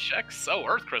running out of checks. Oh,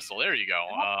 Earth Crystal, there you go.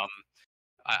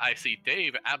 I see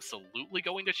Dave absolutely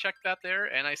going to check that there,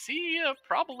 and I see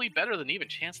probably better than even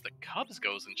chance that Cubs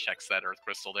goes and checks that Earth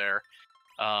Crystal there.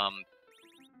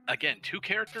 Again, 2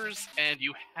 characters, and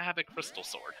you have a Crystal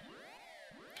Sword.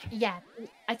 Yeah,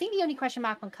 I think the only question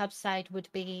mark on Cubs' side would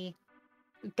be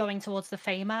going towards the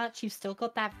Fey March. You've still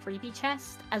got that freebie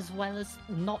chest, as well as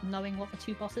not knowing what the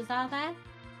 2 bosses are there.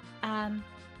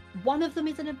 One of them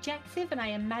is an objective, and I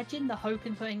imagine the hope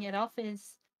in putting it off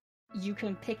is you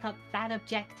can pick up that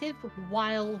objective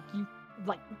while you,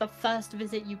 like, the first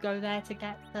visit you go there to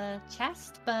get the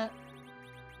chest, but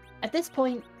at this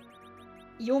point,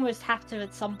 you almost have to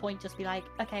at some point just be like,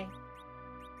 okay,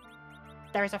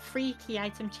 there is a free key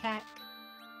item check,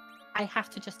 I have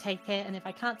to just take it, and if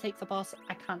I can't take the boss,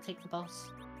 I can't take the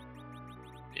boss.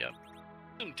 Yep.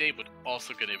 Dave would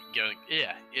also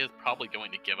is probably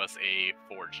going to give us a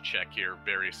forge check here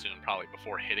very soon, probably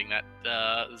before hitting that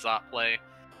Zot play.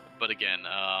 But again,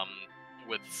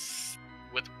 with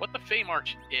what the Fey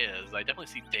March is, I definitely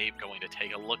see Dave going to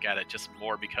take a look at it just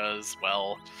more because,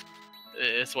 well,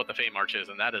 it's what the Fey March is,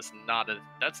 and that's not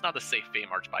a safe Fey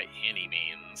March by any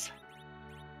means.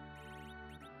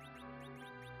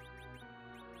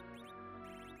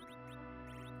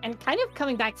 And kind of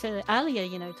coming back to earlier,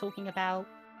 talking about,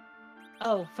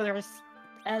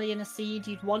 early in a seed,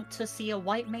 you'd want to see a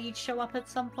white mage show up at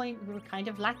some point. We were kind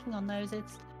of lacking on those.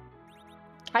 It's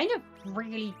kind of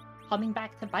really coming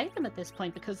back to bite them at this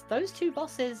point, because those 2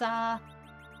 bosses are...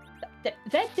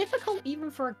 They're difficult even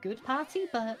for a good party,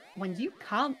 but when you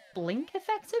can't blink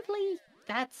effectively,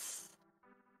 that's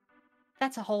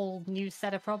a whole new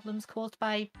set of problems caused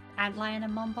by Antlion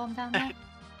and Mombomb down there.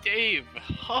 Dave,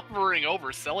 hovering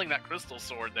over, selling that Crystal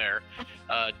Sword there,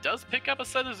 does pick up a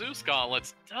set of Zeus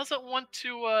Gauntlets. Doesn't want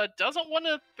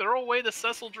to throw away the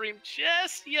Cecil Dream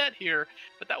just yet here,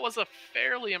 but that was a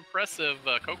fairly impressive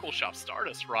Coco Shop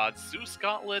Stardust Rod, Zeus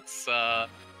Gauntlets, a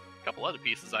couple other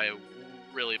pieces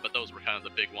but those were kind of the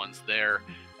big ones there.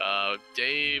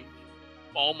 Dave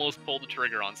almost pulled the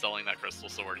trigger on selling that Crystal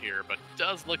Sword here, but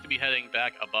does look to be heading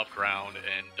back above ground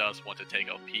and does want to take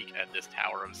a peek at this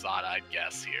Tower of Zod, I'd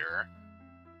guess, here.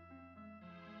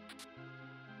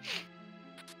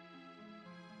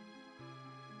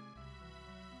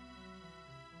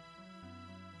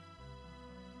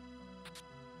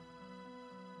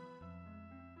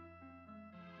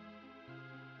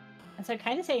 And so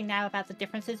kind of saying now about the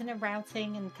differences in the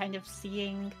routing and kind of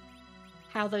seeing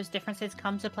how those differences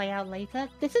come to play out later,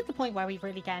 this is the point where we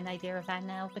really get an idea of that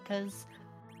now, because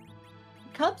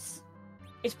Cubs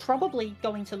is probably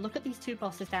going to look at these 2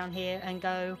 bosses down here and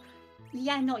go,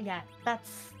 yeah, not yet.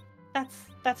 That's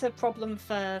a problem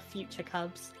for future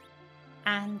Cubs.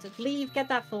 And leave, get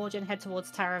that forge, and head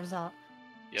towards Tower of Zot.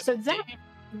 Yep. So that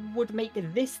would make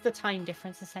this the time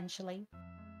difference, essentially.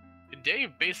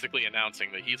 Dave basically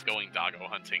announcing that he's going doggo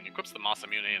hunting, equips the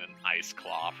Masamune and an Ice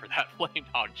Claw for that Flame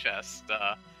Dog chest.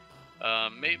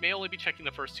 May only be checking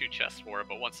the first 2 chests for it,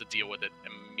 but wants to deal with it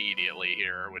immediately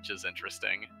here, which is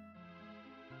interesting.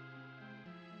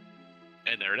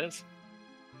 And there it is.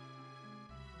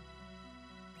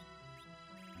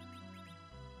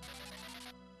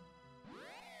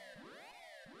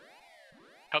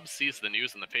 Cubs sees the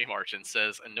news in the Fey March and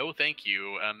says, "No thank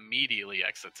you," immediately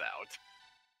exits out.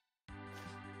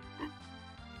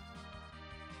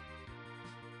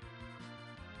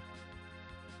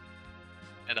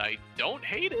 And I don't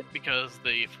hate it, because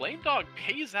the Flame Dog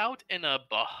pays out in a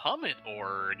Bahamut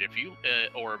orb. If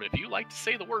you like to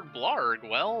say the word blarg,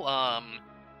 well,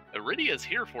 Iridia is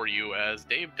here for you, as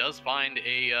Dave does find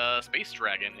a Space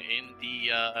Dragon in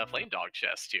the Flame Dog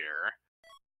chest here.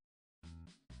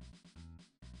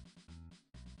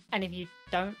 And if you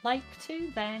don't like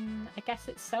to, then I guess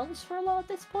it sells for a lot at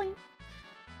this point.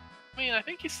 I mean, I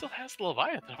think he still has the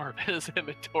Leviathan orb in his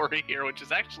inventory here, which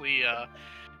is actually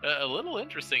a little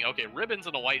interesting. Okay, ribbons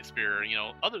and a white spear,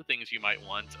 other things you might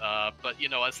want. But,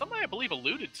 as somebody I believe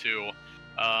alluded to,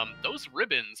 Those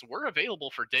ribbons were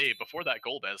available for Dave before that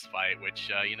Golbez fight,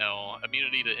 which, you know,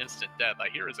 immunity to instant death, I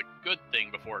hear is a good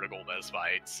thing before the Golbez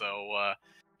fight, so,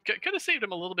 could have saved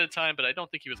him a little bit of time, but I don't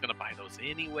think he was going to buy those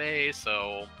anyway,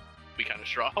 so we kind of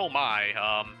shrug. Oh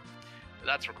my,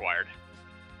 that's required.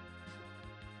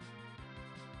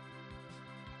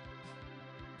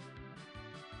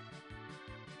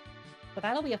 So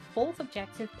that'll be a 4th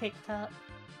objective picked up,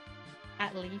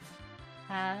 at least.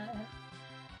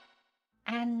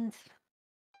 And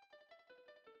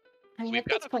I mean, at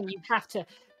this point, you have to.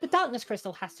 The Darkness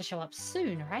Crystal has to show up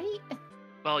soon, right?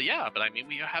 Well, yeah, but I mean,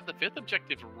 we have the 5th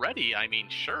objective ready. I mean,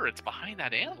 sure, it's behind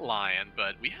that antlion,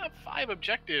 but we have 5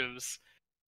 objectives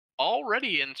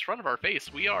already in front of our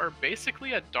face. We are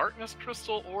basically a Darkness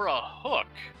Crystal or a hook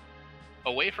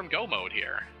away from go mode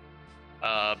here.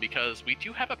 Because we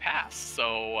do have a pass,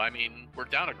 so, I mean, we're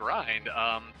down a grind.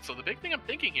 So the big thing I'm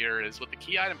thinking here is with the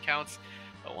key item counts,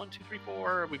 1, 2, 3,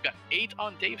 4, we've got 8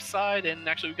 on Dave's side, and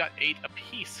actually we've got 8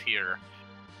 apiece here.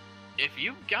 If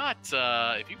you've got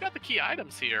the key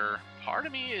items here, part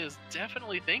of me is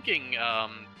definitely thinking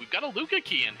we've got a Luca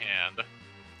key in hand.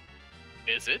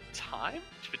 Is it time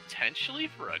potentially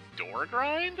for a door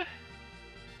grind?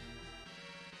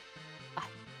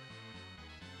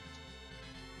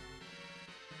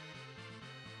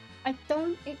 I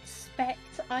don't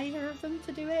expect either of them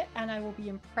to do it, and I will be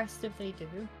impressed if they do.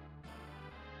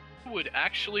 I would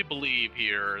actually believe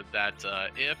here that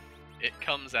if it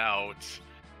comes out,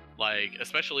 like,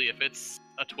 especially if it's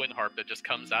a Twin Harp that just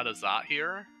comes out of Zot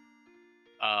here,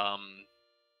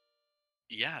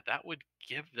 yeah, that would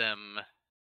give them...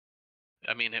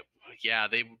 I mean, yeah,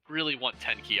 they really want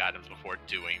 10 key items before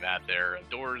doing that there.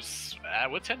 Doors,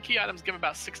 with 10 key items, give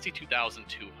about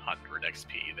 62,200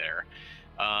 XP there.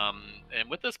 And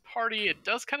with this party, it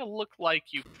does kind of look like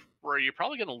you're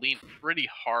probably going to lean pretty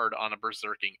hard on a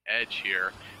Berserking Edge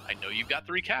here. I know you've got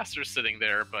 3 casters sitting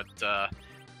there, but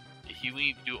you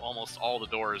need to do almost all the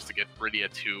doors to get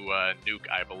Bridia to nuke,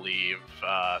 I believe,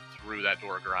 through that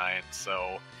door grind.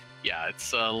 So, yeah,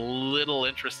 it's a little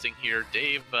interesting here.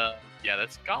 Dave, yeah,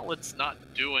 that Gauntlet's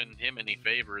not doing him any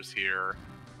favors here.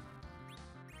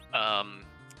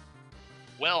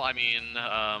 Well, I mean,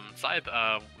 Scythe,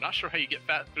 not sure how you get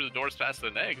through the doors faster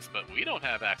than eggs, but we don't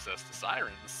have access to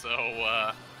sirens, so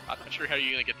I'm not sure how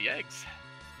you're going to get the eggs.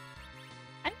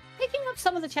 I'm picking up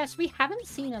some of the chests. We haven't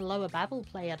seen a Lower Babel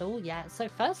play at all yet, so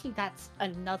firstly, that's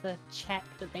another check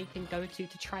that they can go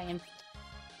to try and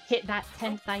hit that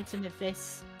 10th item of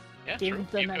this. Yeah, give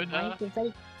true. them a knife if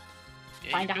they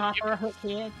find a harp or a hook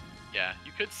here. Yeah,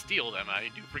 you could steal them. I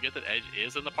do forget that Edge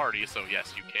is in the party, so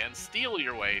yes, you can steal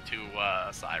your way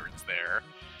to Sirens there.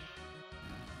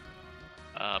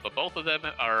 But both of them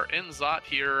are in Zot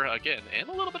here, again, in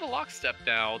a little bit of lockstep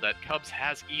now that Cubs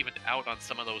has evened out on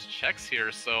some of those checks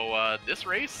here, so this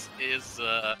race is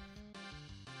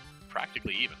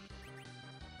practically even.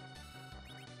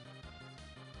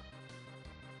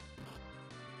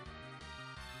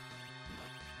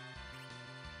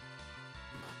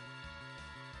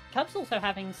 Cubs also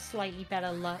having slightly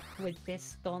better luck with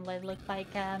this gauntlet. Look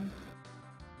like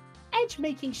Edge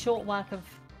making short work of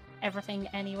everything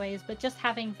anyways, but just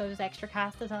having those extra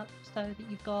casters up so that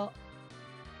you've got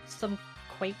some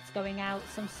quakes going out,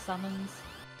 some summons,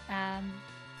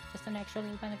 just an extra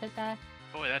little benefit there.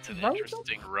 Boy, that's an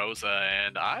interesting Rosa,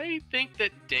 and I think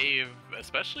that Dave,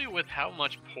 especially with how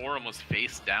much Porum was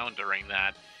face down during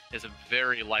that, is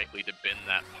very likely to bin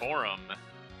that Porum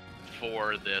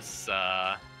for this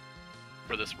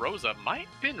Rosa. Might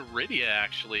bin Rydia,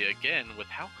 actually, again, with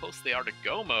how close they are to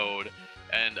go mode.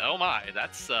 And oh my,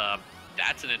 that's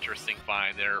an interesting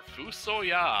find there.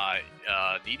 Fusoya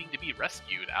needing to be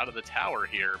rescued out of the tower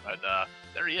here, but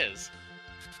there he is.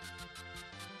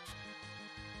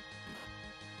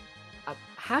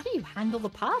 How do you handle the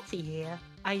party here?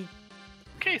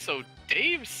 Okay, so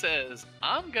Dave says,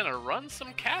 I'm gonna run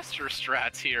some caster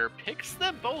strats here, picks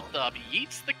them both up,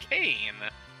 yeets the cane.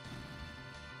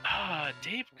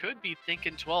 Dave could be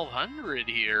thinking 1200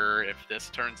 here if this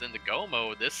turns into go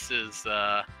mode. This is,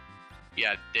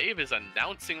 yeah, Dave is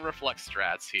announcing reflex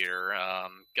strats here.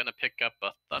 Gonna pick up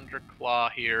a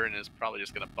Thunderclaw here and is probably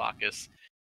just gonna Bacchus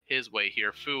his way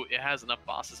here. Fu, it has enough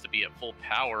bosses to be at full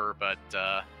power, but,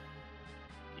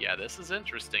 yeah, this is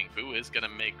interesting. Fu is gonna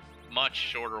make much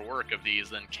shorter work of these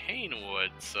than Kane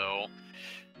would, so...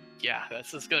 yeah,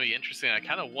 this is going to be interesting. I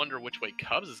kind of wonder which way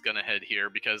Cubs is going to head here,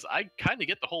 because I kind of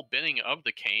get the whole binning of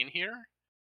the Kane here.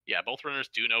 Yeah, both runners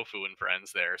do know Fu and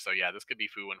Friends there, so yeah, this could be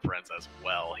Fu and Friends as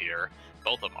well here.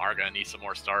 Both of them are going to need some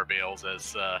more Star Veils,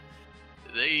 as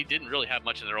they didn't really have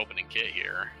much in their opening kit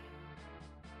here.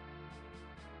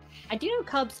 I do know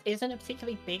Cubs isn't a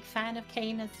particularly big fan of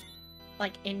Kane as,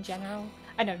 like, in general.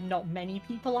 I know not many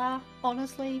people are,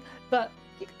 honestly, but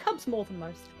Cubs more than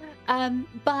most.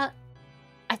 But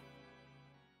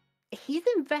he's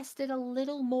invested a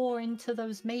little more into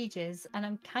those mages, and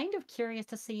I'm kind of curious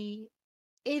to see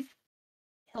if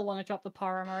he'll want to drop the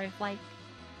Porom, or if, like...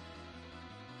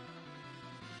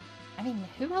 I mean,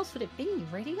 who else would it be?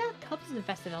 Rydia? Cubs has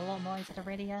invested a lot more into the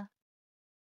Rydia.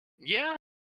 Yeah,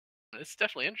 it's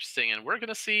definitely interesting, and we're going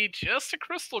to see just a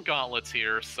Crystal Gauntlets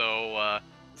here, so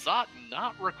Zot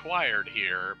not required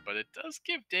here, but it does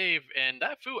give Dave, and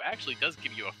that Fu actually does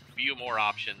give you a few more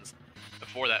options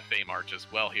before that Fey March as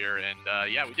well here, and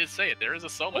yeah, we did say it, there is a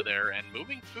Soma there, and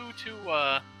moving Fu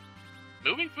to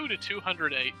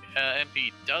 200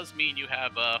 MP does mean you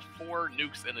have 4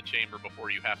 nukes in the chamber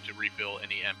before you have to refill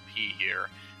any MP here.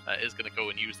 Is going to go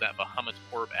and use that Bahamut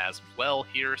Orb as well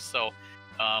here, so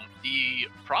the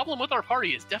problem with our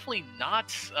party is definitely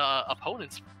not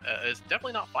opponents, is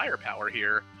definitely not firepower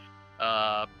here,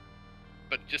 but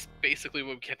just basically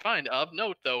what we can find. Of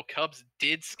note, though, Cubs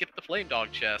did skip the Flame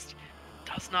Dog chest,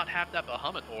 does not have that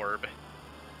Bahamut Orb.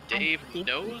 Dave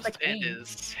knows and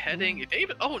is heading...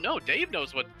 Dave, oh no, Dave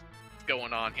knows what's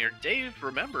going on here. Dave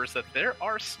remembers that there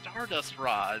are Stardust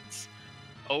Rods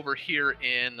over here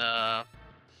in...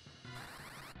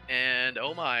 And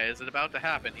oh my, is it about to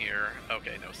happen here?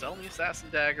 Okay, no, sell me Assassin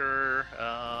Dagger.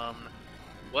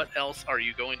 What else are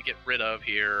you going to get rid of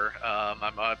here?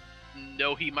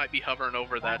 No, he might be hovering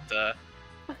over that.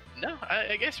 No,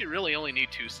 I guess you really only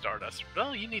need 2 Stardust.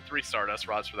 Well, you need 3 Stardust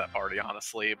Rods for that party,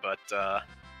 honestly. But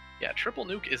yeah, triple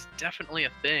nuke is definitely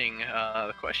a thing.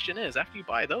 The question is, after you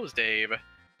buy those, Dave,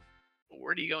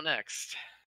 where do you go next?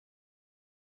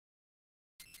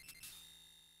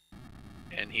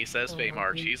 And he says Fey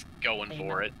March. He's going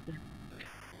for it.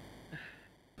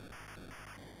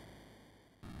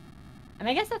 And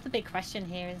I guess that's the big question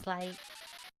here is, like,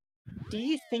 do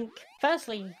you think,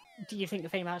 firstly, do you think the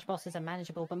Fey March bosses are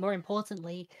manageable? But more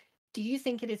importantly, do you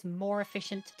think it is more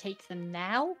efficient to take them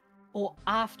now, or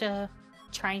after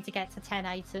trying to get to 10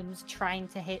 items, trying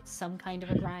to hit some kind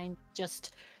of a grind,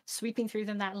 just sweeping through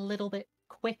them that little bit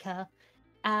quicker?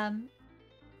 And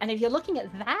if you're looking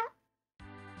at that,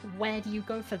 where do you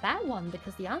go for that one?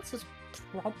 Because the answer's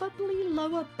probably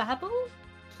lower Babel.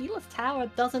 Keyless Tower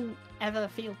doesn't ever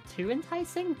feel too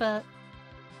enticing, but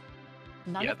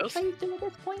none of the plays do at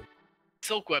this point.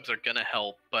 Silk Webs are going to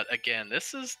help, but again,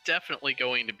 this is definitely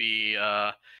going to be...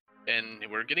 and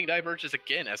we're getting Diverges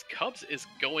again, as Cubs is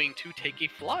going to take a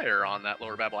flyer on that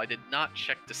lower Babel. I did not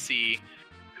check to see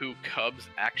who Cubs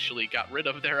actually got rid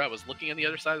of there. I was looking on the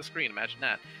other side of the screen, imagine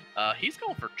that. He's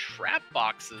going for trap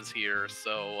boxes here,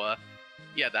 so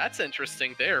yeah, that's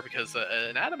interesting there, because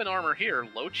an adamant armor here,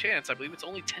 low chance, I believe it's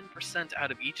only 10%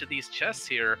 out of each of these chests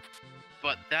here,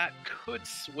 but that could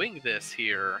swing this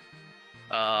here.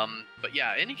 But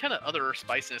yeah, any kind of other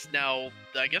spiciness. Now,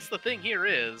 I guess the thing here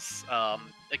is,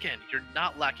 again, you're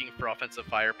not lacking for offensive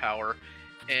firepower,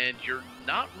 and you're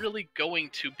not really going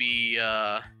to be,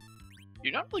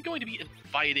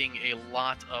 inviting a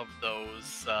lot of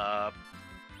those,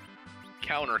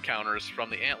 counters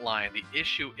from the Antlion. The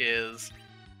issue is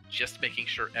just making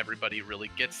sure everybody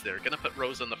really gets there. Gonna put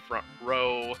Rose in the front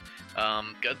row.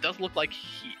 It does look like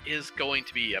he is going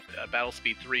to be a battle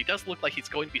speed 3. Does look like he's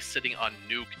going to be sitting on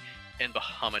Nuke and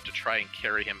Bahamut to try and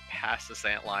carry him past this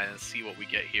Antlion and see what we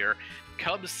get here.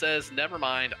 Cubs says, never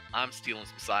mind, I'm stealing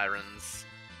some Sirens.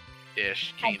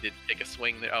 Ish. Kane did take a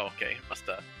swing there. Oh, okay. Must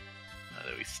have...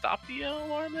 did we stop the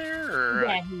alarm there? Or,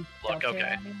 yeah, he look,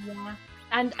 okay. Yeah.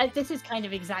 And this is kind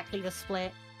of exactly the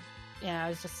split, you know, I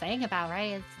was just saying about,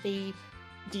 right? It's the,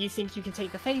 do you think you can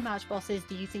take the Fey March bosses?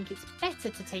 Do you think it's better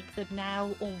to take them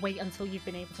now, or wait until you've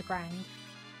been able to grind?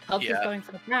 Cubs is going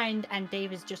for the grind, and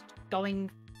Dave is just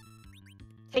going,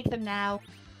 take them now,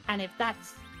 and if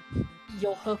that's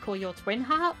your hook or your twin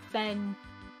harp, then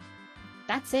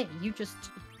that's it.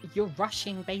 You're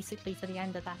rushing basically to the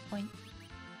end at that point.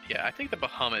 Yeah, I think the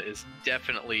Bahamut is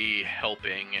definitely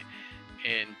helping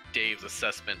in Dave's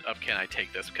assessment of, can I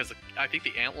take this? Because I think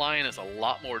the Antlion is a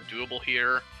lot more doable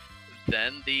here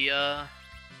than the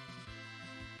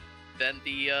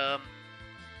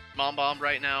Mom Bomb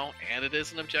right now, and it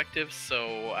is an objective,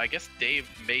 so I guess Dave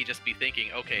may just be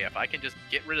thinking, okay, if I can just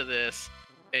get rid of this,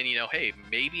 and, you know, hey,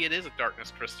 maybe it is a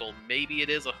Darkness Crystal, maybe it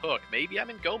is a hook, maybe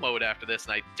I'm in go mode after this,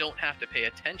 and I don't have to pay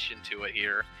attention to it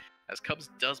here. As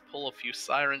Cubs does pull a few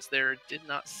Sirens there, did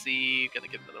not see, gonna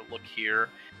get another look here,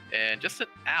 and just an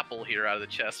apple here out of the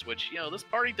chest, which, you know, this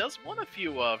party does want a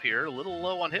few of here, a little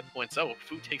low on hit points. Oh,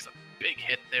 Fu takes a big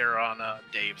hit there on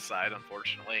Dave's side,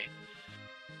 unfortunately.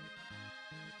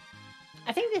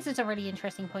 I think this is a really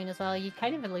interesting point as well. You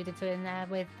kind of alluded to it in there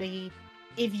with the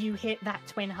if you hit that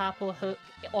twin harp or hook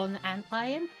on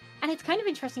Antlion. And it's kind of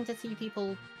interesting to see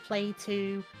people play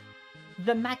to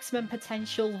the maximum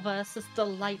potential versus the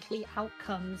likely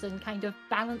outcomes and kind of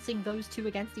balancing those two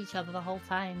against each other the whole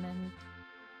time. And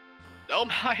oh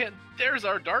my, and there's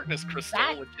our Darkness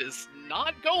Crystal, which is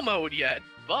not go mode yet,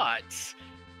 but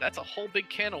that's a whole big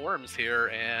can of worms here,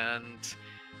 and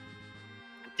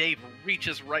Dave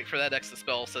reaches right for that Exit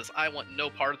spell, says, I want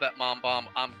no part of that Mom Bomb,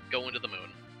 I'm going to the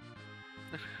moon.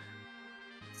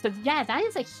 So yeah, that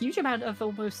is a huge amount of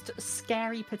almost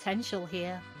scary potential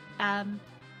here.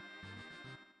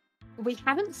 We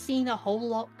haven't seen a whole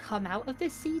lot come out of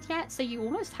this seed yet, so you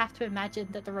almost have to imagine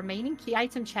that the remaining key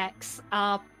item checks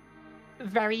are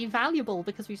very valuable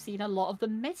because we've seen a lot of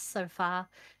them miss so far.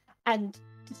 And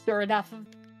sure enough,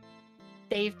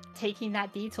 Dave taking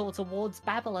that detour towards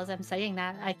Babel as I'm saying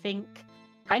that, I think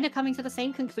kind of coming to the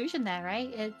same conclusion there, right?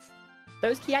 It's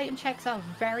those key item checks are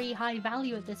very high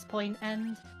value at this point,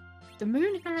 and the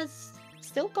moon has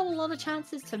still got a lot of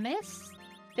chances to miss.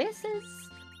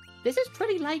 This is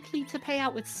pretty likely to pay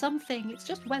out with something. It's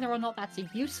just whether or not that's a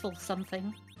useful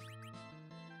something.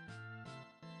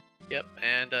 Yep,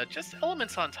 and just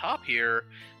elements on top here.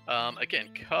 Again,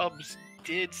 Cubs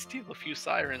did steal a few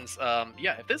Sirens.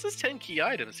 Yeah, if this is 10 key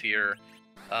items here,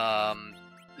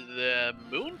 the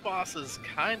Moon bosses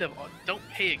kind of don't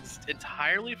pay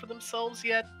entirely for themselves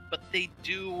yet, but they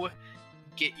do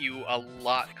get you a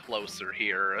lot closer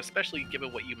here, especially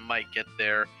given what you might get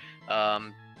there.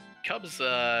 Cubs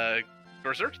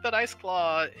berserked that Ice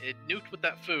Claw, it nuked with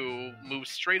that Foo, moved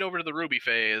straight over to the Ruby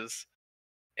phase.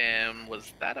 And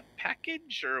was that a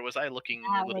package, or was I looking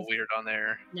a little weird on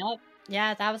there? Nope.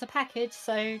 Yeah, that was a package.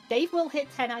 So Dave will hit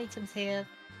 10 items here,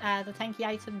 the 10 key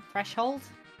item threshold,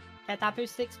 get that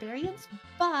boosted experience,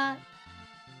 but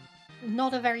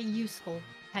not a very useful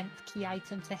 10th key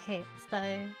item to hit.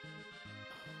 So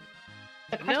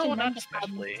no, not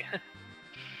especially.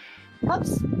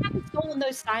 Cubs having stolen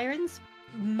those Sirens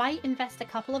might invest a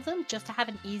couple of them just to have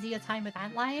an easier time with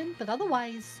Antlion, but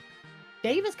otherwise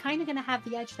Dave is kind of going to have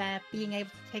the edge there, being able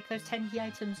to take those 10 key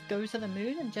items, go to the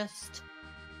moon, and just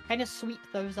kind of sweep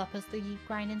those up as the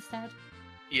grind instead.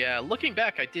 Yeah, looking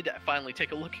back, I did finally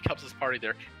take a look at Cubs' party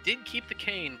there. Did keep the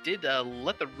Cane, did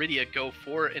let the Rydia go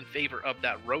for in favor of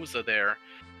that Rosa there.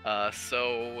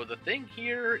 So the thing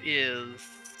here is...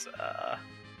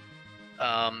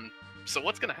 so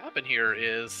what's going to happen here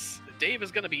is Dave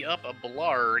is going to be up a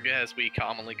Blarg, as we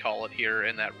commonly call it here,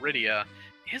 in that Rydia.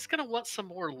 He's going to want some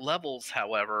more levels,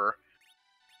 however,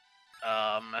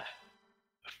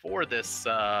 for this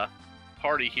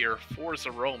party here for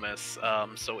Zeromus.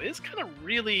 So is kind of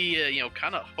really,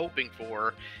 kind of hoping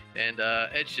for, and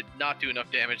Edge did not do enough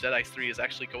damage. That Ice 3 is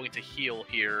actually going to heal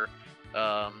here.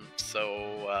 Does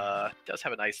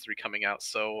have an Ice 3 coming out.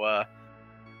 So,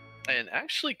 and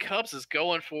actually Cubs is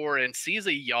going for and sees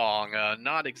a Yong.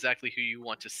 Not exactly who you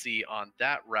want to see on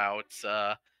that route.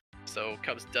 So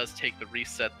Cubs does take the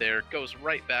reset there, goes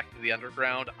right back to the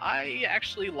underground. I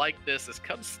actually like this, as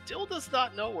Cubs still does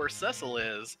not know where Cecil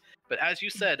is. But as you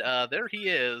said, there he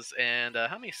is. And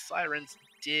how many Sirens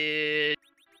did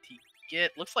he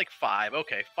get? Looks like 5.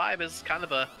 Okay, 5 is kind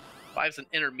of five's an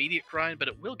intermediate grind, but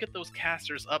it will get those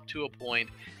casters up to a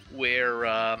point where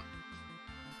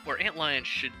Antlion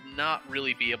should not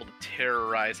really be able to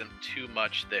terrorize him too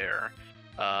much there.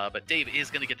 But Dave is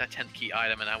going to get that 10th key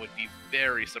item, and I would be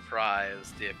very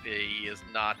surprised if he is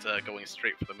not going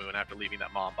straight for the moon after leaving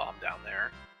that Mom Bomb down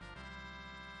there.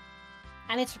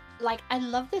 And it's like, I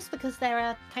love this because there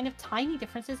are kind of tiny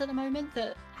differences at the moment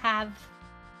that have,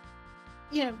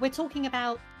 we're talking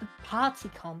about the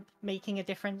party comp making a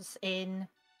difference in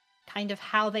kind of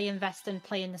how they invest and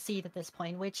play in the seed at this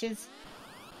point, which is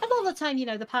a lot of the time,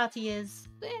 the party is,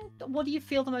 what do you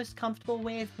feel the most comfortable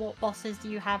with? What bosses do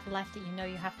you have left that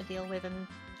you have to deal with and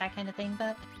that kind of thing?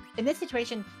 But in this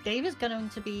situation, Dave is going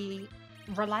to be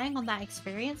relying on that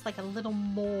experience like a little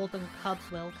more than Cubs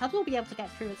will. Cubs will be able to get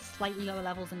through at slightly lower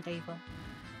levels than Dave will.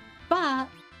 But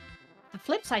the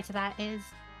flip side to that is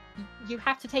you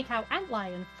have to take out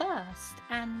Antlion first,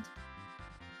 and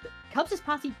Cubs'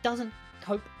 party doesn't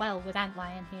cope well with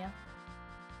Antlion here.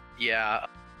 Yeah.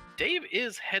 Dave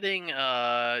is heading,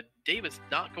 Dave is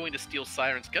not going to steal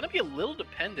Sirens. Going to be a little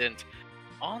dependent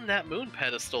on that moon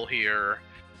pedestal here,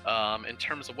 in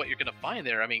terms of what you're going to find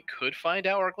there. I mean, could find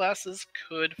Hourglasses,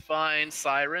 could find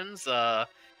Sirens.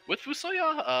 With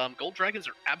Fusoya, Gold Dragons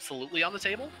are absolutely on the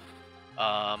table.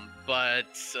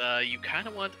 But you kind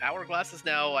of want Hourglasses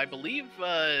now. I believe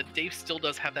Dave still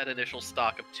does have that initial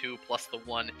stock of 2 plus the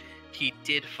 1 he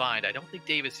did find. I don't think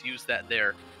Dave has used that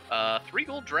there. 3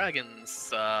 gold dragons,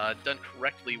 done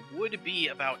correctly, would be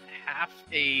about half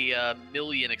a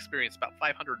million experience, about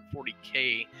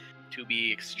 540k to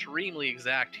be extremely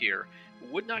exact here.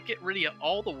 Would not get Rydia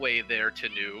all the way there to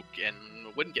nuke, and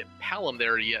wouldn't get Palom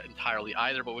there yet entirely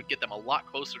either, but would get them a lot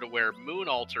closer to where Moon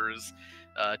Altars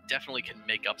definitely can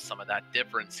make up some of that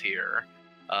difference here.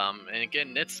 And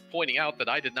again, Nit's pointing out that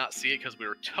I did not see it because we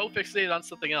were so fixated on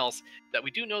something else that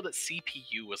we do know that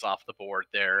CPU was off the board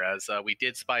there, as we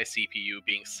did spy CPU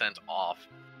being sent off.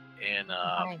 And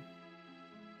Okay.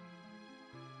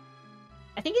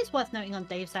 I think it's worth noting on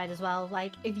Dave's side as well,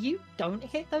 like, if you don't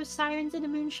hit those sirens in a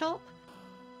moon shop,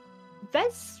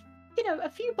 there's, you know, a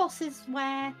few bosses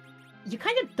where you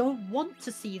kind of don't want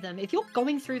to see them. If you're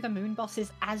going through the moon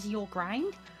bosses as your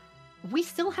grind, we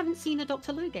still haven't seen a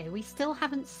Dr. Luge. We still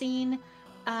haven't seen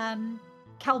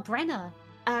Kalbrenner.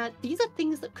 These are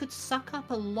things that could suck up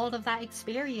a lot of that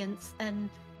experience and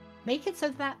make it so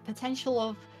that potential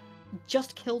of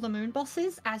just kill the moon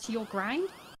bosses as your grind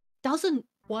doesn't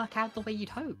work out the way you'd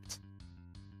hoped.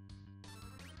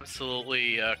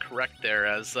 Absolutely correct there,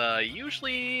 as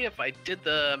usually if I did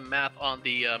the math on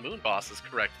the moon bosses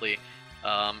correctly,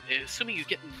 assuming you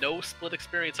get no split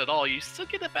experience at all, you still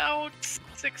get about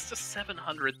 600,000 to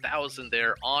 700,000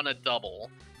 there on a double.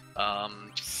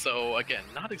 So again,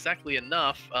 not exactly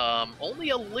enough. Only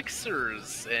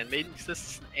elixirs and maiden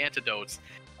resistance antidotes.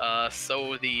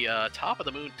 So the top of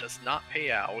the moon does not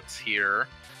pay out here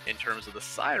in terms of the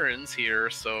sirens here.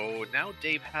 So now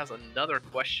Dave has another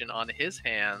question on his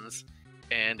hands,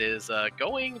 and is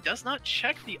does not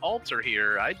check the altar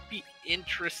here. I'd be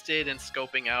interested in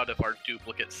scoping out if our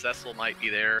duplicate Cecil might be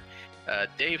there.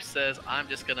 Dave says, I'm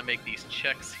just going to make these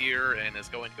checks here, and is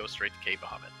going to go straight to K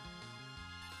Bahamut.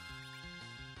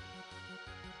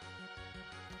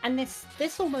 And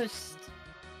this almost...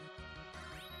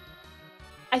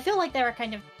 I feel like there are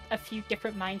kind of a few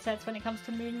different mindsets when it comes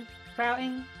to moon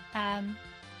routing.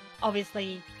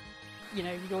 Obviously, you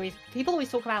know, people always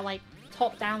talk about, like,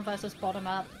 top-down versus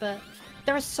bottom-up, but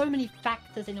there are so many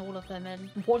factors in all of them, and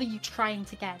what are you trying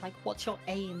to get? Like, what's your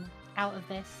aim out of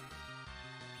this?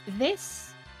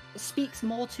 This speaks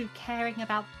more to caring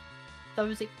about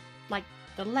those, like,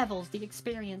 the levels, the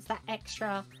experience, that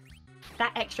extra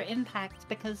impact,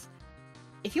 because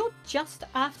if you're just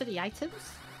after the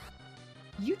items,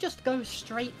 you just go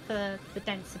straight for the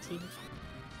density.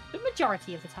 The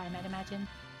majority of the time, I'd imagine.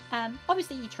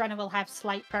 Obviously, each runner will have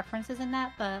slight preferences in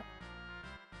that, but...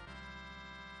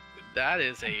 That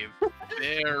is a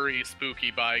very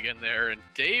spooky Baigan there, and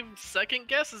Dave second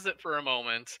guesses it for a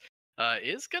moment.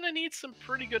 Is going to need some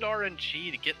pretty good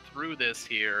RNG to get through this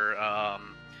here.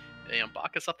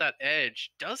 Bacchus up that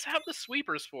edge does have the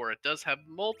sweepers for it. Does have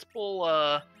multiple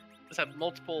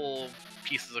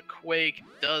pieces of Quake.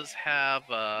 Does have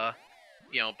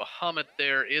Bahamut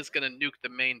there is going to nuke the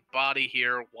main body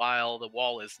here while the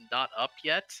wall is not up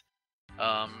yet.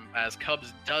 As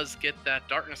Cubs does get that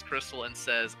Darkness Crystal and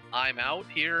says, I'm out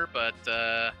here, but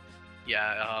that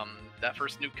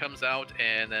first nuke comes out,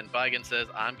 and then Baigan says,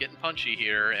 I'm getting punchy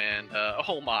here, and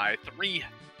oh my,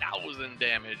 3,000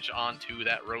 damage onto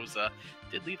that Rosa.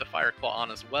 Did leave the Fire Claw on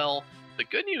as well. The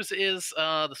good news is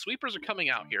the sweepers are coming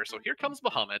out here, so here comes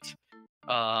Bahamut,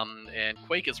 and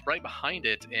Quake is right behind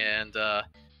it, and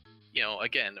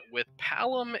again, with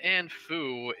Palom and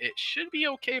Fu, it should be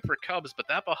okay for Cubs, but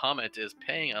that Bahamut is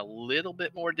paying a little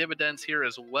bit more dividends here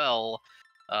as well.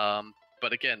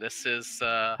 But again, this is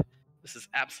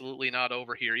absolutely not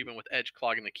over here. Even with Edge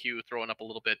clogging the queue, throwing up a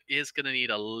little bit, is going to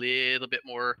need a little bit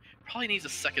more. Probably needs a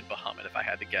second Bahamut if I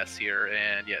had to guess here.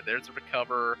 And yeah, there's a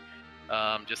recover.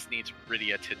 Just needs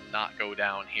Rydia to not go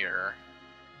down here.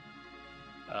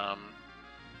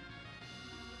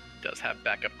 Does have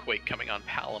backup Quake coming on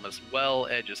Palom as well.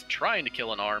 Edge is trying to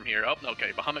kill an arm here. Oh,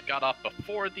 okay, Bahamut got off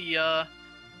before the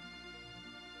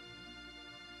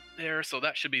there, so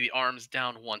that should be the arms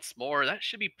down once more. That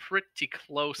should be pretty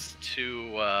close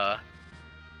to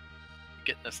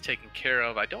getting us taken care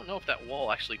of. I don't know if that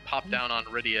wall actually popped down on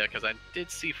Rydia, because I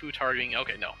did see Fu targeting.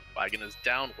 Okay, no, Baigan is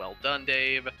down. Well done,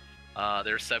 Dave.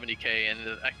 There's 70k,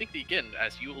 and I think, again,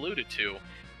 as you alluded to,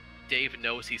 Dave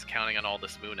knows he's counting on all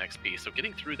this Moon XP, so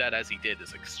getting through that as he did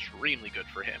is extremely good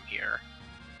for him here.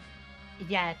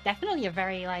 Yeah, definitely a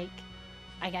very,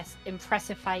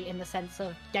 impressive fight in the sense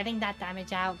of getting that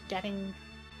damage out, getting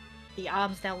the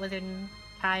arms dealt with in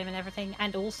time and everything,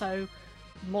 and also,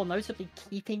 more notably,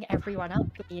 keeping everyone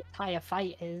up for the entire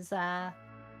fight is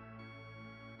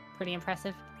pretty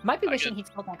impressive. Might be wishing he'd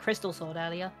sold that crystal sword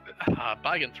earlier.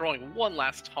 Baigan throwing one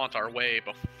last taunt our way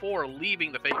before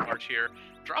leaving the Fate March here.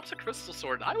 Drops a crystal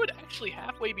sword. I would actually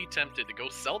halfway be tempted to go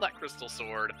sell that crystal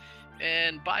sword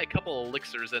and buy a couple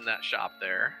elixirs in that shop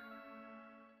there.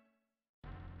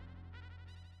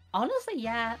 Honestly,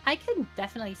 yeah, I can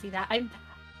definitely see that. I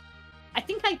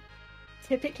think I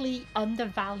typically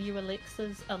undervalue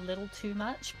elixirs a little too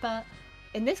much, but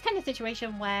in this kind of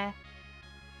situation where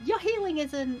your healing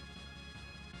isn't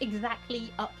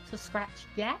exactly up to scratch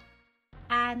yet,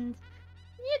 and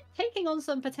you're taking on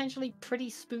some potentially pretty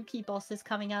spooky bosses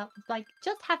coming up, like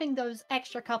just having those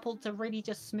extra couple to really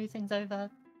just smooth things over,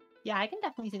 yeah, I can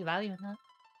definitely see the value in that.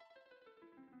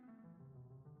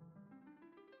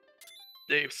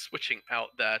 Dave switching out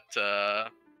that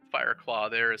Fire Claw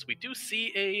there, as we do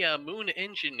see a Moon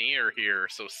Engineer here.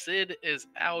 So Sid is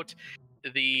out.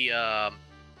 The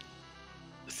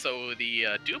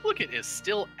duplicate is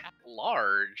still at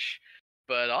large,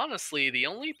 but honestly, the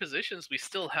only positions we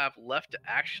still have left to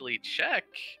actually check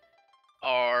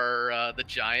are the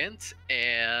Giant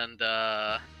and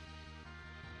the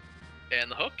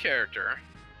Hook character.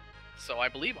 So I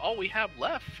believe all we have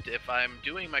left, if I'm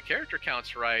doing my character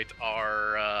counts right,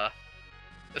 are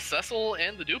the Cecil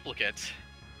and the duplicate.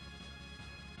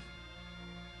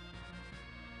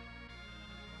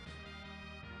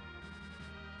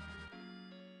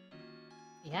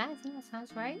 Yeah, I think that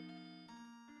sounds right.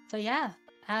 So yeah,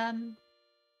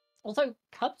 also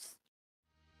Cubs,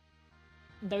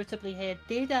 notably here,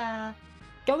 did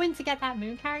go in to get that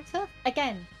Moon character.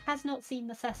 Again, has not seen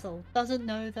the Cecil, doesn't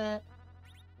know that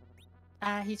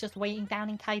he's just waiting down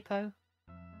in Kaipo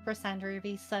for a Sand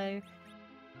Ruby, so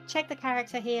check the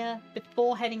character here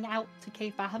before heading out to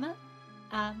Cave Bahamut.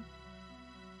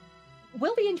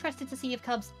 We'll be interested to see if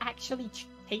Cubs actually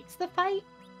takes the fight,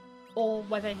 or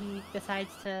whether he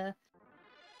decides to...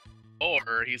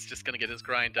 Or he's just going to get his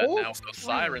grind done now with those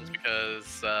Sirens,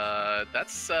 because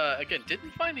that's, again,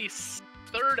 didn't find the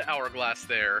third Hourglass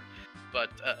there, but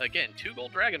again, 2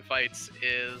 gold dragon fights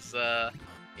is,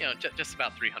 you know, just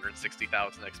about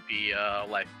 360,000 XP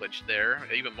life glitch there.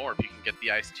 Even more if you can get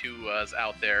the Ice 2s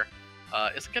out there.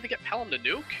 Isn't going to get Pelham to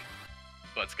nuke,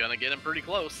 but it's going to get him pretty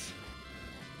close.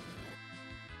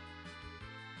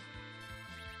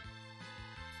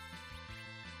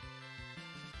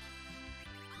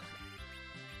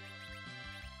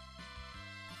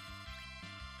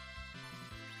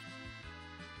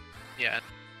 Yeah,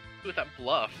 with that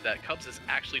bluff, that Cubs is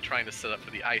actually trying to set up for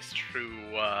the Ice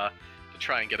True to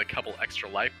try and get a couple extra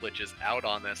life glitches out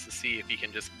on this to see if he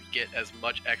can just get as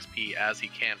much XP as he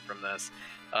can from this.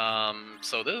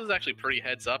 So this is actually pretty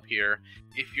heads up here.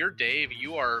 If you're Dave,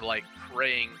 you are like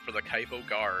praying for the Kaipo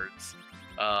guards.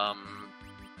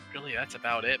 Really, that's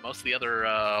about it. Most of the other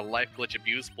life glitch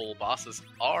abusable bosses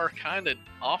are kind of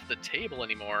off the table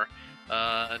anymore.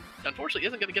 Unfortunately,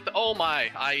 isn't going to get the... Oh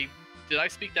my! Did I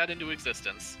speak that into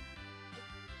existence?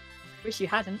 Wish you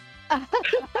hadn't.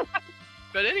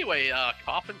 But anyway,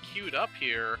 Coffin queued up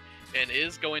here and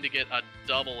is going to get a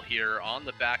double here on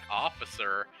the back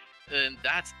officer. And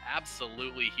that's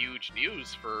absolutely huge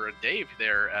news for Dave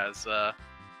there, as,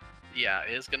 yeah,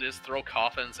 is going to just throw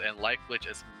Coffins and life glitch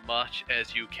as much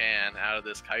as you can out of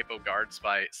this Kaipo guards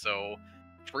fight. So,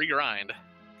 free grind.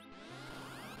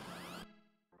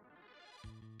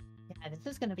 Yeah, this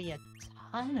is going to be a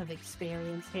ton of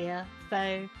experience here.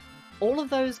 So, all of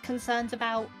those concerns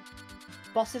about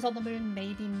bosses on the moon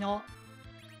maybe not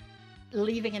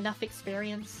leaving enough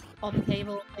experience on the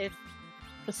table with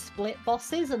the split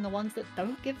bosses and the ones that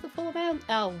don't give the full amount.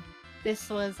 Oh, this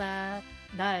was no,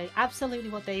 absolutely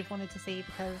what Dave wanted to see,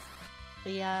 because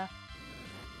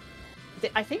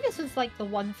I think this was like the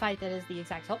one fight that is the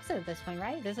exact opposite at this point,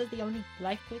 right? This is the only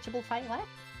life glitchable fight left.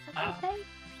 I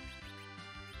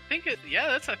think I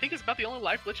think it's about the only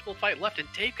life glitchable fight left, and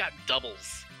Dave got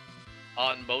doubles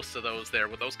on most of those there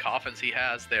with those coffins he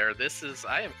has there.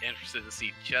 I am interested to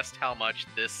see just how much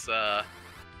this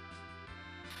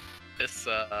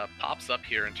pops up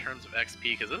here in terms of XP,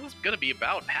 because this is going to be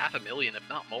about 500,000, if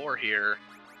not more here.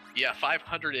 Yeah,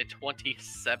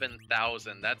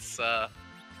 527,000. That's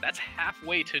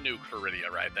halfway to Nuke Viridia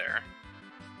right there.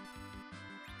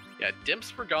 Yeah,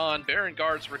 Dimps were gone, Baron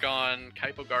guards were gone,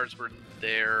 Kaipo guards were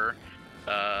there.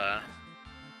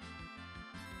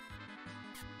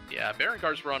 Yeah, Baron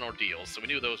guards were on Ordeals, so we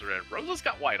knew those were in. Rosa's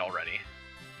got white already.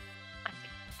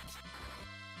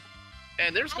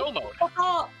 And there's Go Mode.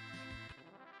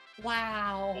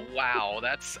 Wow. Wow,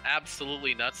 that's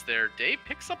absolutely nuts there. Dave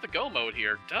picks up the Go Mode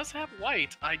here. Does have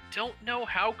white. I don't know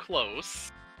how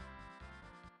close.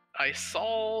 I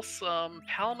saw some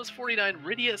Palma's 49,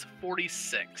 Rydia is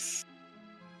 46.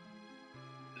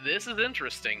 this is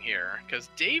interesting here, because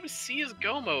Dave sees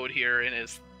Go mode here and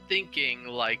is thinking,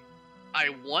 like, I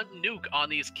want Nuke on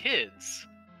these kids.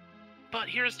 But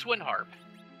here's Twin Harp.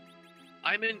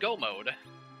 I'm in Go mode.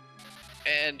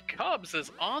 And Cubs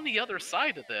is on the other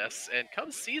side of this, and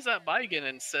Cubs sees that Baigen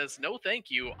and says, no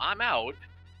thank you, I'm out,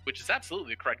 which is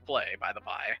absolutely the correct play, by the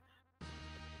by.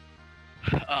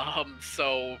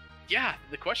 So, yeah,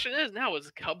 the question is now,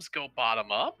 does Cubs go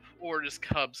bottom up, or does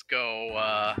Cubs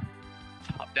go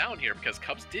top down here? Because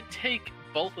Cubs did take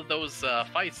both of those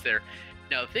fights there.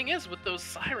 Now, the thing is, with those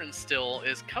Sirens still,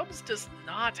 is Cubs does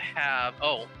not have...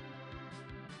 Oh.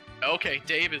 Okay,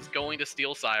 Dave is going to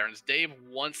steal Sirens. Dave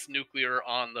wants Nuclear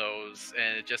on those,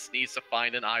 and it just needs to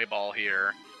find an eyeball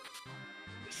here.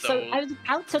 So I was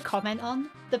about to comment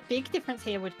on, the big difference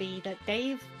here would be that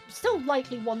Dave still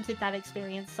likely wanted that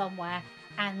experience somewhere,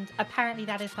 and apparently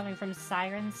that is coming from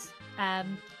Sirens.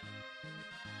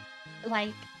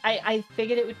 Like, I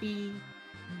figured it would be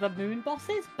the Moon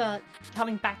bosses, but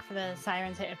coming back for the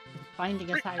Sirens here,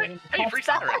 finding a Siren. Hey, free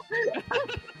Siren!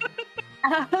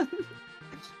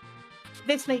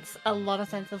 This makes a lot of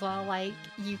sense as well. Like,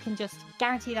 you can just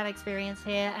guarantee that experience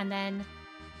here, and then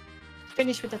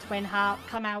finish with the Twin Harp,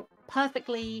 come out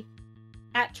perfectly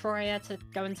at Troya to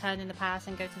go and turn in the pass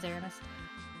and go to Zeromus.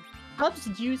 Cubs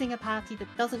using a party that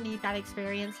doesn't need that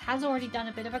experience has already done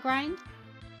a bit of a grind.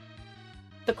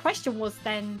 The question was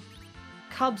then,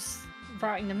 Cubs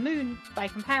routing the Moon by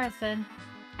comparison,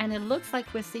 and it looks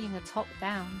like we're seeing a top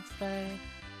down, so...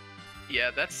 Yeah,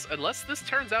 that's, unless this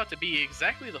turns out to be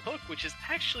exactly the hook, which is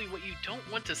actually what you don't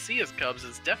want to see as Cubs,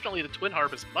 is definitely the Twin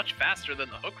Harp is much faster than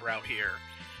the hook route here.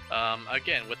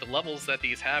 Again, with the levels that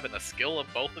these have and the skill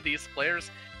of both of these players,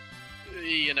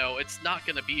 you know, it's not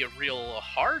going to be a real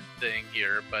hard thing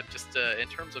here, but just in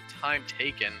terms of time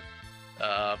taken,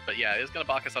 but yeah, it's going to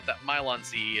balk us up. That Mylon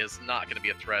Z is not going to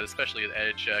be a threat, especially at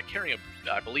Edge. Carrying,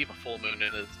 I believe, a full moon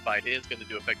in his fight is going to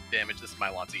do effective damage. This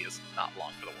Mylon Z is not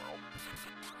long for the world.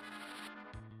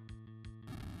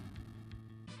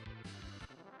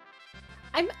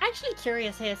 I'm actually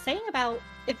curious here, saying about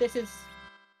if this is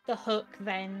the hook,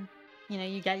 then, you know,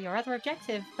 you get your other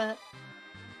objective, but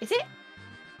is it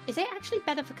actually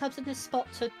better for Cubs in this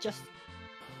spot to just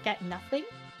get nothing?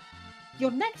 Your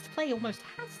next play almost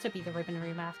has to be the Ribbon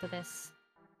Room after this.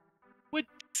 Would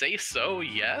say so,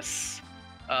 yes.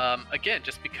 Again,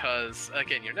 just because,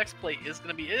 again, your next play is going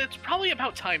to be, it's probably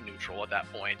about time neutral at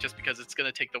that point, just because it's going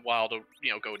to take the while to,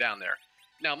 you know, go down there.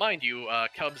 Now, mind you,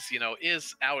 Cubs, you know,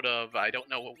 is out of, I don't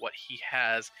know what he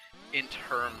has in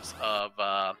terms of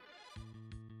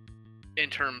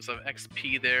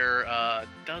XP there.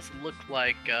 Does look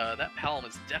like that Palom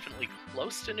is definitely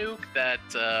close to Nuke. That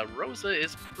Rosa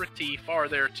is pretty far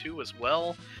there too as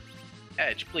well.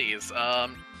 Edge, please.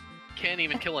 Can't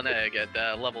even kill an egg at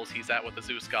the levels he's at with the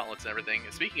Zeus Gauntlets and everything.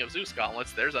 Speaking of Zeus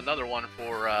Gauntlets, there's another one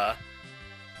for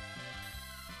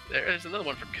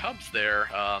Cubs there.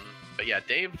 But yeah,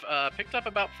 Dave picked up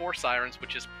about 4 Sirens,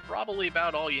 which is probably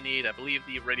about all you need. I believe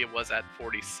the Iridia was at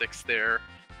 46 there.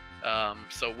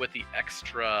 So with the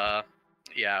extra,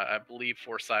 yeah, I believe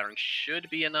 4 Sirens should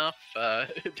be enough.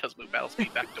 It does move battle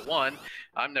speed back to 1.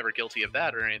 I'm never guilty of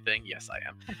that or anything. Yes, I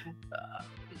am.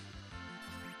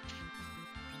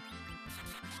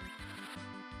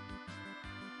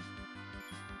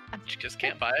 You just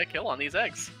can't buy a kill on these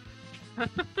eggs.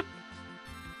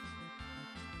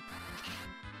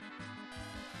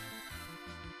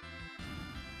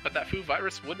 But that Foo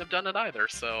Virus wouldn't have done it either,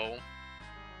 so...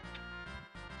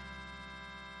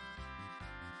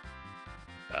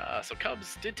 So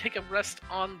Cubs did take a rest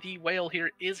on the Whale here,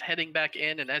 is heading back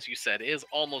in, and as you said, is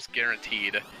almost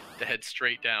guaranteed to head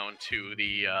straight down to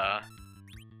the,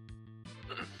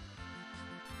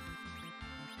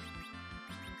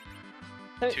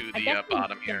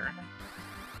 bottom here.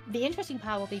 The interesting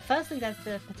part will be, firstly, there's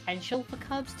the potential for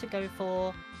Cubs to go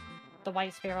for the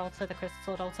White Sphere Altar, the Crystal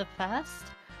Sword Altar first.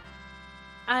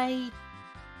 I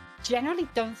generally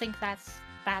don't think that's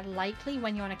that likely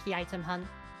when you're on a key item hunt.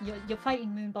 You're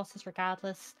fighting moon bosses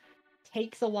regardless.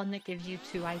 Take the one that gives you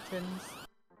 2 items.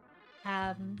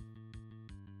 And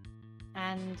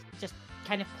just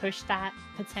kind of push that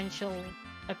potential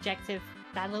objective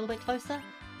that little bit closer.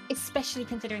 Especially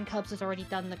considering Cubs has already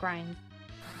done the grind.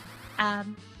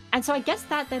 And so I guess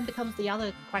that then becomes the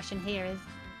other question here is,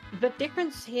 the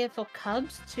difference here for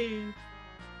Cubs to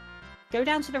go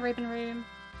down to the Ribbon Room,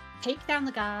 take down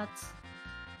the guards,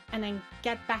 and then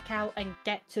get back out and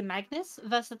get to Magnus,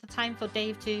 versus the time for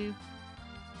Dave to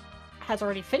has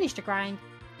already finished a grind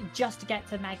just to get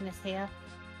to Magnus here.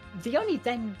 The only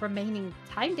then remaining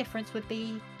time difference would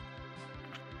be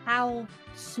how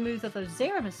smooth are those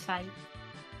Zeromus fight.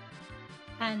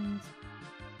 And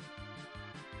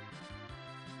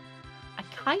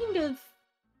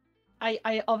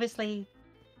I obviously,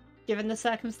 given the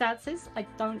circumstances, I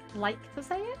don't like to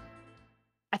say it.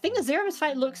 I think the Zero's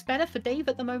fight looks better for Dave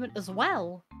at the moment as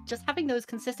well. Just having those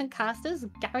consistent casters,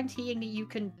 guaranteeing that you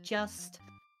can just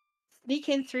sneak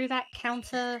in through that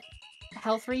counter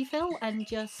health refill and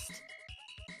just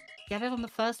get it on the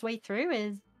first way through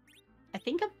is, I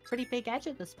think, a pretty big edge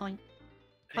at this point.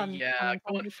 Yeah,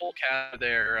 going full cat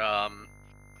there.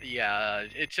 Yeah,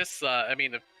 it just, I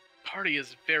mean, the party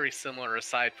is very similar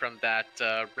aside from that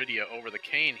Rydia over the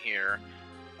cane here.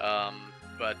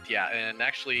 But yeah, and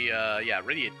actually, yeah,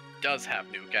 Rydia does have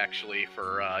nuke actually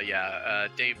for,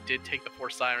 Dave did take the 4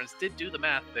 sirens, did do the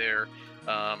math there.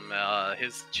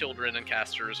 His children and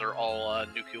casters are all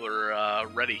nuclear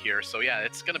ready here. So yeah,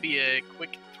 it's going to be a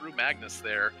quick through Magnus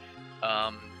there.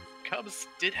 Cubs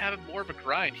did have more of a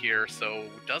grind here, so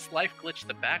does life glitch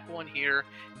the back one here?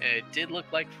 It did look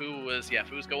like Fu's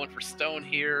going for stone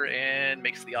here and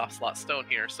makes the off slot stone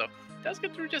here, so does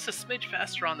get through just a smidge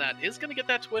faster on that. Is going to get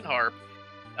that twin harp.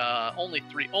 Only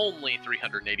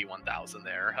 381,000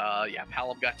 there. Yeah,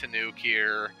 Palom got to nuke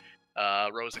here.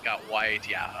 Rosa got white.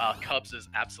 Yeah, Cubs is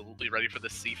absolutely ready for the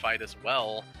C fight as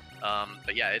well.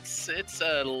 But yeah, it's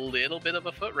a little bit of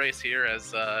a foot race here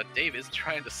as Dave is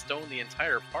trying to stone the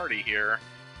entire party here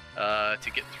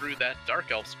to get through that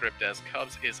Dark Elf script as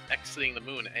Cubs is exiting the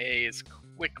moon as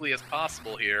quickly as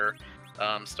possible here.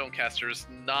 Stonecaster's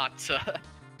not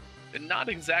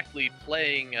exactly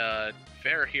playing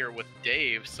fair here with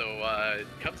Dave, so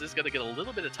Cubs is going to get a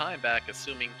little bit of time back,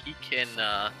 assuming he can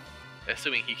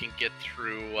get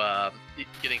through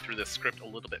getting through this script a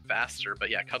little bit faster. But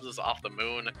yeah, Cubs is off the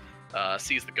moon,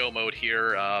 sees the go mode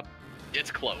here. It's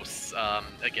close.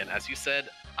 Again, as you said,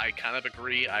 I kind of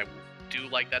agree. I do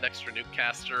like that extra nuke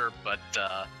caster, but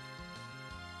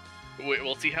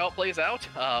we'll see how it plays out.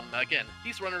 Again,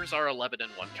 these runners are 11-1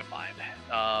 combined.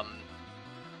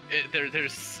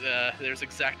 There's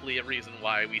exactly a reason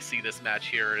why we see this match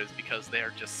here is because they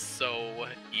are just so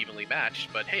evenly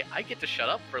matched. But hey, I get to shut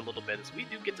up for a little bit as we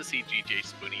do get to see GJ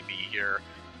Spoonie be here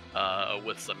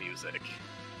with some music.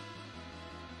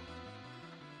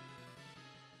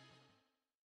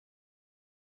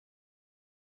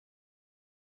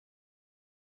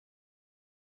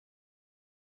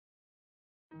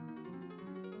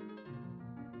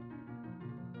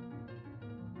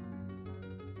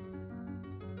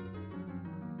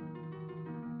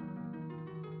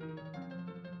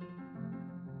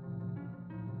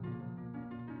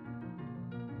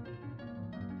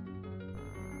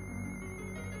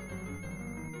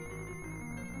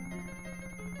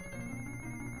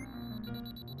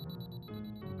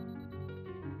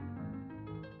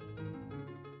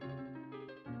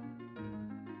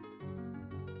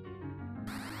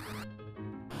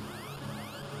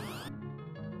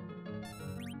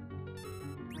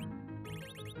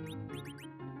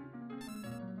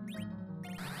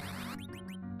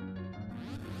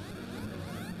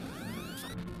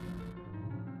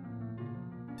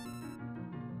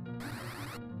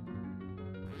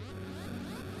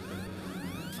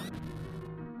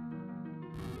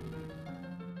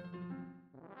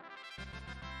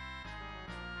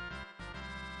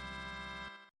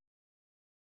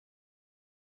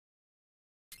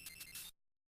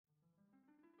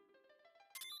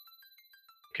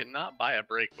 Cannot buy a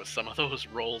break with some of those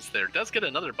rolls there. Does get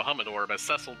another Bahamut Orb, as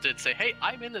Cecil did say, hey,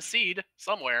 I'm in the seed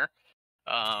somewhere.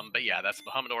 But yeah, that's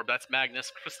Bahamut Orb, that's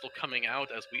Magnus Crystal coming out,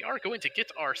 as we are going to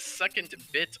get our second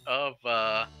bit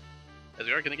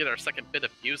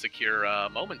of music here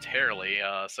momentarily.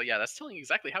 So yeah, that's telling you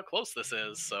exactly how close this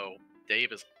is. So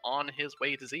Dave is on his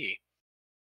way to Z.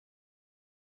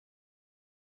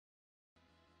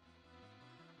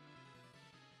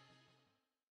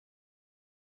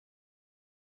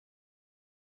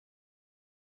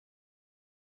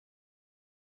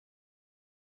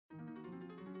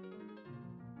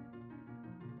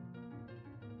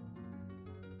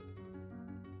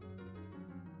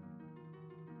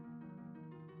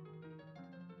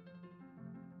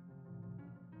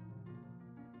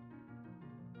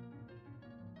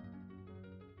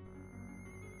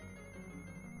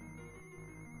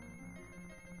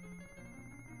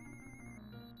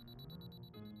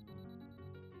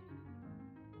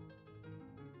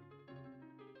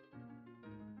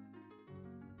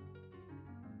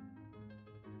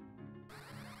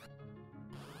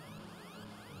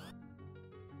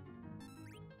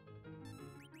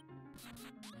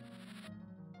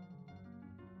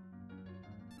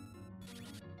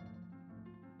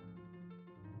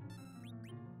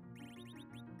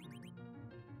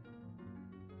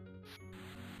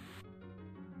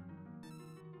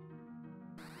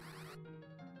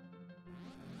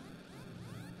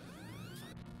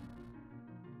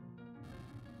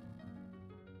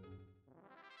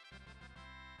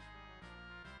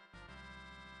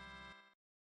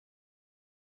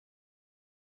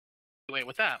 Anyway,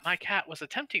 with that, my cat was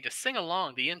attempting to sing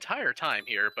along the entire time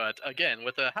here, but again,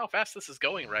 with how fast this is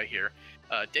going right here,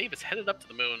 Dave is headed up to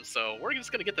the moon, so we're just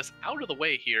going to get this out of the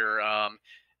way here.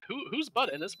 Who's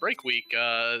butt in this break week?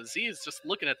 Z is just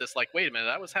looking at this like, wait a minute,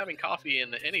 I was having coffee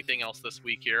and anything else this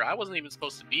week here. I wasn't even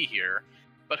supposed to be here.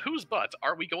 But whose butt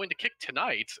are we going to kick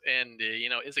tonight? And,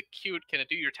 is it cute? Can it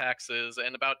do your taxes?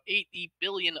 And about 80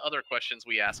 billion other questions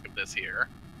we ask of this here.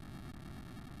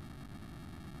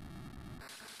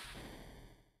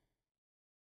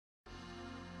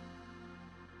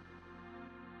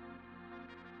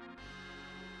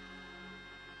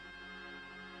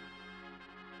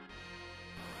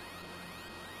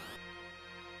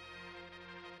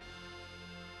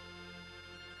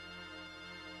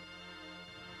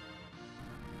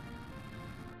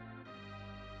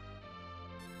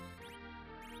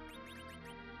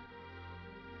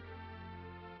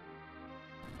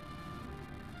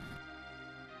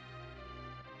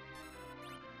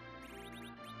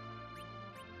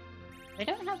 We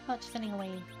don't have much sitting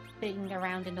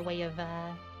around in the way of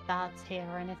darts here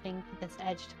or anything for this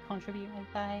edge to contribute,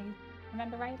 if I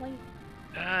remember rightly.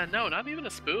 No, not even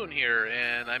a spoon here.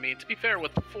 And I mean, to be fair,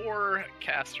 with 4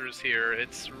 casters here,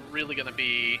 it's really going to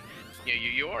be,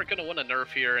 you are going to want to nerf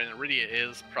here, and Iridia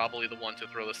is probably the one to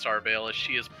throw the Star Veil, as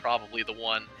she is probably the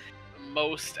one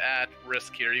most at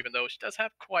risk here, even though she does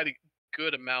have quite a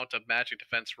good amount of magic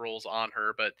defense rolls on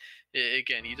her. But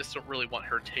again, you just don't really want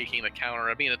her taking the counter.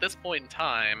 I mean, at this point in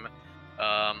time,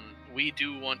 we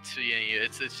do want to,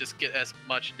 it's just get as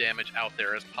much damage out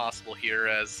there as possible here,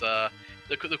 as the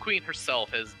queen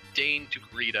herself has deigned to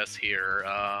greet us here.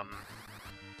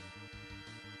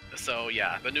 So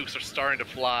yeah, the nukes are starting to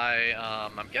fly.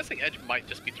 I'm guessing Edge might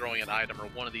just be throwing an item, or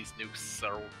one of these nukes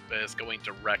is going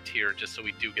direct here, just so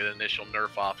we do get an initial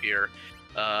nerf off here.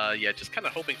 Yeah, just kind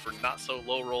of hoping for not so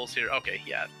low rolls here. Okay,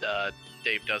 yeah,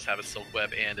 Dave does have a Silk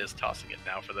Web and is tossing it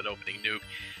now for that opening nuke.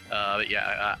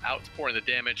 Yeah, outpouring the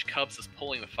damage. Cubs is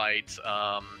pulling the fight.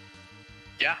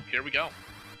 Yeah, here we go.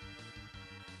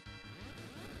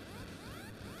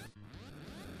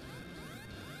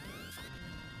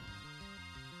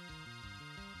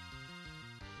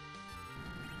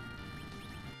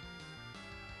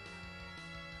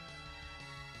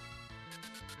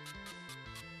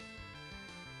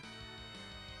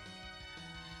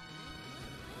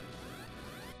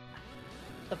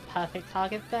 The perfect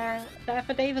target there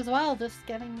for Dave as well, just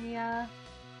getting the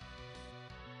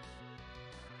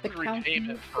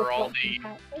repayment for all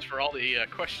the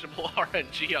questionable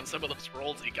RNG on some of those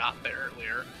rolls he got there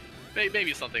earlier.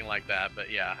 Maybe something like that, but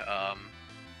yeah.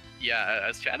 Yeah,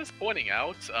 as Chad is pointing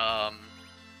out,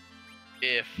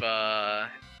 if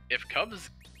Cubs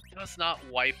does not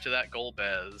wipe to that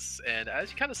Golbez, and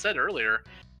as you kind of said earlier,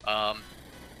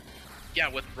 yeah,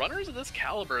 with runners of this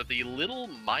caliber, the little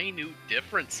minute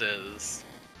differences,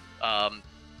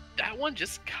 that one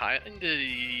just kind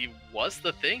of was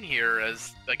the thing here,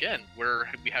 as, again,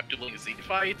 we have dueling Z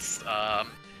fights.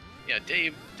 Yeah,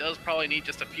 Dave does probably need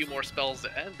just a few more spells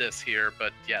to end this here,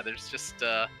 but yeah, there's just,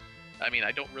 I mean,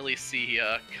 I don't really see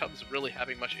Cubs really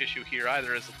having much issue here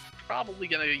either, as it's probably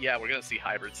gonna, yeah, we're gonna see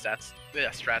hybrid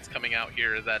strats coming out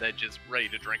here. That Edge is ready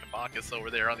to drink a Bacchus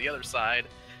over there on the other side.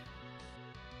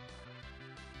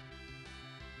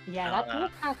 Yeah, that dual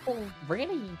castle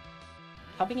really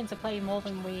coming into play more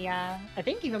than we, I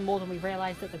think even more than we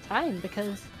realized at the time,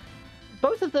 because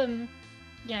both of them,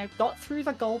 got through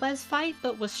the Golbez fight,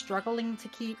 but was struggling to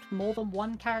keep more than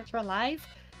one character alive.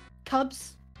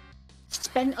 Cubs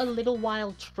spent a little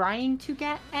while trying to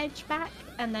get Edge back,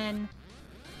 and then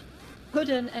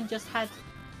couldn't, and just had,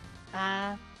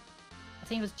 I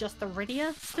think it was just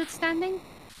Iridia stood standing,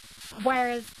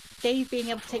 whereas Dave being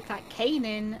able to take that Kane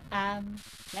in,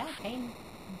 yeah, Kane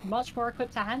much more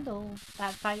equipped to handle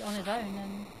that fight on his own.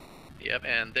 And yep,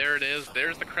 and there it is.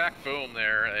 There's the crack boom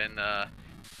there, and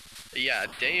yeah,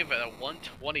 Dave at a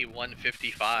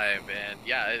 120-155, and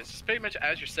yeah, it's just pretty much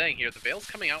as you're saying here. The Veil's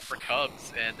coming out for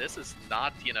Cubs, and this is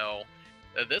not,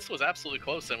 this was absolutely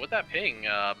close. And with that ping,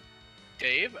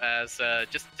 Dave, as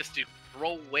just to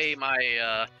throw away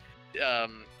my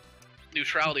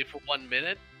neutrality for 1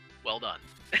 minute, well done.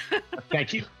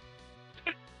 Thank you.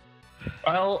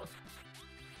 Well,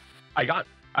 I got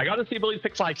to see Billy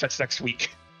pick 5 sets next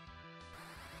week.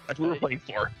 That's what we're playing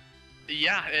for.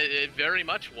 Yeah, it very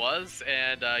much was,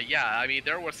 and yeah, I mean,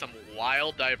 there were some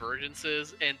wild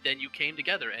divergences, and then you came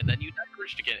together, and then you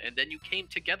diverged again, and then you came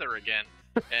together again,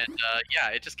 and yeah,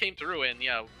 it just came through, and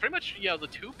yeah, pretty much, the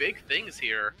two big things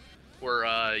here were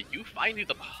you finding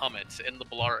the Bahamut in the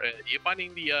you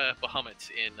finding the Bahamut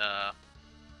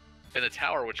in the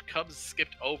tower, which Cubs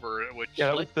skipped over, which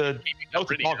that was the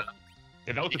Bonk.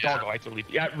 Yeah, that was the Yeah. doggo I totally.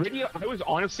 Yeah, Rydia.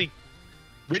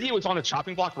 Rydia was on the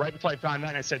chopping block right until I found that,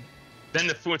 and I said, then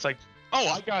the fluent's like, oh,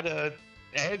 I got a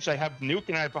Edge, I have Nuke,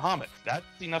 and I have Bahamut. That's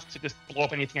enough to just blow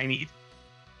up anything I need.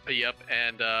 Yep,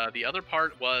 and the other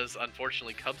part was,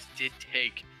 unfortunately, Cubs did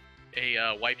take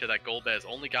a wipe to that Golbez,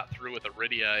 only got through with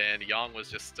Iridia, and Yang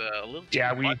was just a little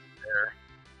too much there.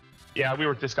 Yeah, we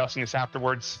were discussing this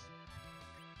afterwards.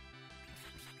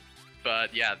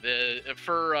 But yeah,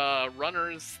 for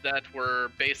runners that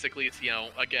were basically,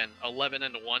 again,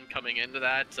 11-1 coming into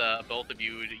that, both of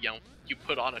you, you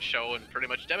put on a show and pretty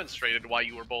much demonstrated why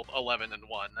you were both 11-1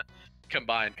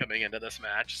 combined coming into this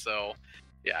match. So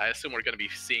yeah, I assume we're going to be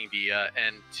seeing the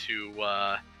end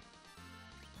to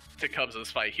Cubs'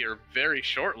 fight here very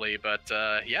shortly. But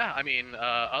yeah, I mean,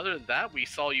 other than that, we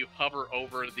saw you hover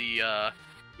over the.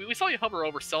 We saw you hover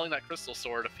over selling that crystal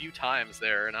sword a few times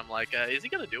there, and I'm like, is he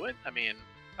gonna do it? I mean,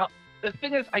 the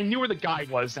thing is, I knew where the guy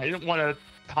was, and I didn't want to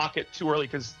talk it too early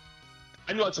because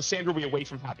I knew it's a Sand Ruby away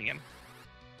from having him.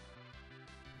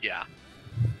 Yeah.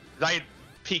 I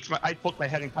had poked my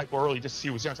head in quite early just to see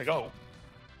who was there. I was like, oh,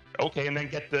 okay, and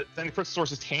then the crystal sword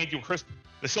just hand you a crystal.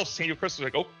 The self hand you a crystal.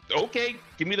 Like, oh, okay,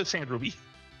 give me the Sand Ruby.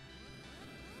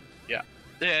 Yeah,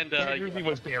 and Sand Ruby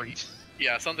was buried.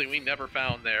 Yeah, something we never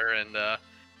found there, and.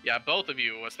 Yeah, both of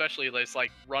you, especially it's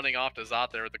like running off to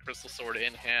Zot there with the crystal sword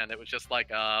in hand. It was just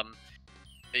like, yeah,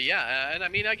 and I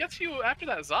mean, I guess you after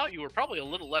that Zot, you were probably a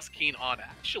little less keen on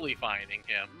actually finding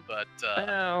him, but.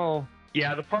 Well,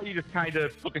 yeah, the party just kind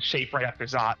of took a shape right after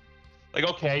Zot. Like,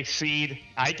 okay, Seed,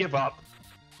 I give up.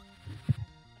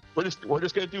 We're just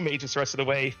gonna do Mages the rest of the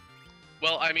way.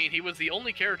 Well, I mean, he was the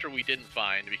only character we didn't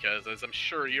find because, as I'm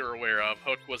sure you're aware of,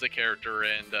 Hook was a character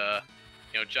and.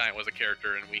 Giant was a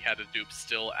character, and we had a dupe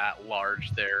still at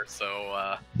large there.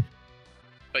 So,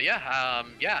 but yeah,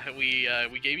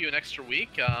 we gave you an extra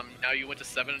week. Now you went to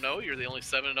 7-0. You're the only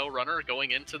 7-0 runner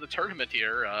going into the tournament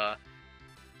here.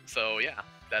 So yeah,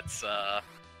 that's.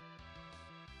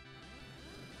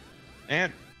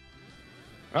 And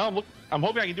well, look, I'm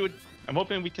hoping I can do it. I'm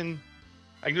hoping I can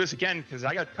do this again because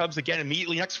I got Cubs again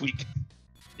immediately next week.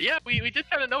 Yeah, we did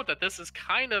kind of note that this is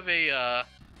kind of a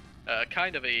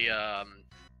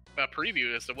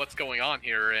preview as to what's going on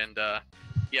here, and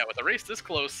yeah, with a race this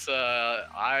close,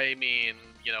 I mean,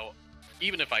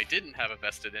 even if I didn't have a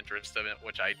vested interest in it,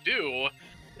 which I do,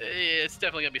 it's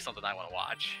definitely gonna be something I want to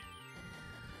watch.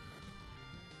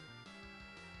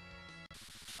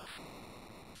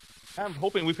 I'm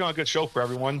hoping we put on a good show for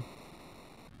everyone.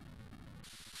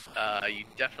 You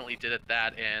definitely did it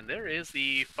that, and there is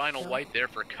the final wipe there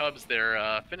for Cubs.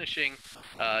 They're finishing.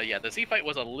 Yeah, the Z fight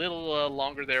was a little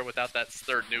longer there without that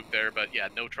third nuke there, but yeah,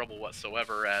 no trouble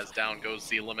whatsoever as down goes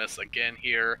Zelimus again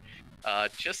here.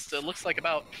 Just looks like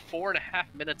about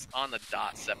 4.5 minutes on the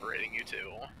dot separating you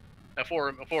two.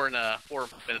 4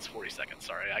 minutes 40 seconds.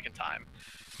 Sorry, I can time.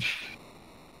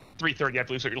 3:30, I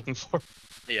believe, is what you're looking for.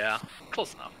 Yeah,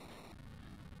 close enough.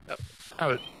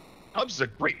 Yep. Cubs is a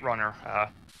great runner,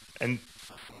 and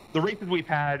the races we've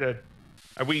had,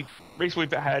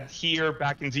 here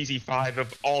back in ZZ5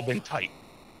 have all been tight.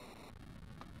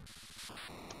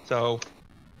 So,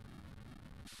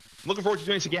 I'm looking forward to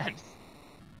doing this again.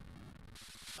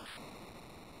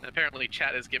 And apparently,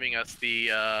 chat is giving us the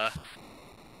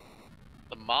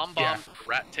mom bomb,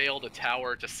 rat tail to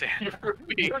tower to Sand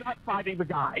Ruby. You're not finding the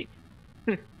guy.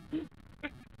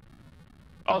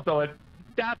 Also,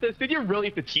 Daphnis, did you really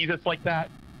have to tease us like that?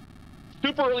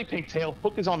 Super early Pinktail,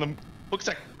 Hook's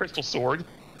that crystal sword.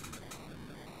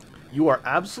 You are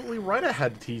absolutely right. I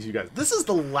had to tease you guys. This is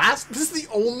the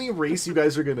only race you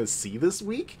guys are going to see this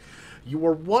week. You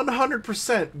are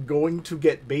 100% going to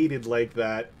get baited like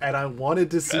that, and I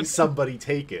wanted to see somebody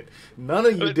take it. None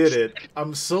of you did it.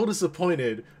 I'm so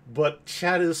disappointed, but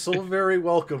chat is so very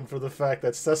welcome for the fact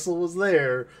that Cecil was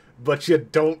there, but you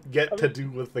don't get to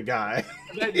do with the guy.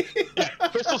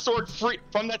 Crystal sword free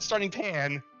from that starting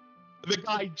pan. The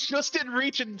guy just didn't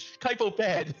reach and typo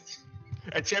bed.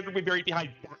 And Sand Ruby buried behind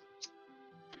that.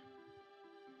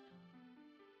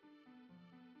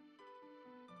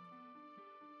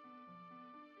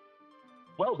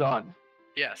 Well done.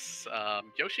 Yes.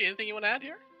 Yoshi, anything you want to add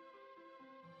here?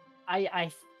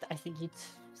 I think you'd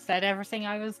said everything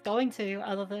I was going to,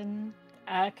 other than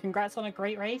congrats on a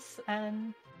great race.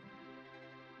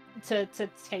 To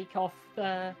take off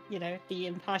the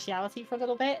impartiality for a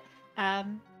little bit.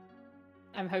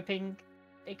 I'm hoping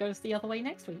it goes the other way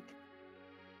next week.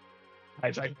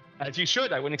 As you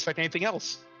should. I wouldn't expect anything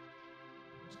else.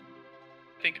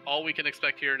 think all we can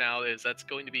expect here now is that's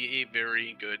going to be a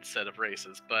very good set of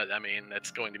races. But I mean,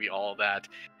 that's going to be all that.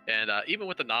 And even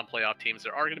with the non-playoff teams,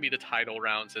 there are going to be the title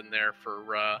rounds in there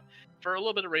for a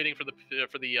little bit of rating for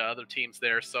the other teams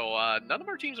there. So none of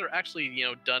our teams are actually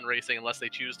done racing unless they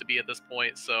choose to be at this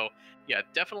point. So yeah,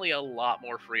 definitely a lot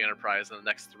more free enterprise in the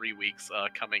next 3 weeks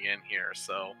coming in here.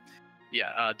 So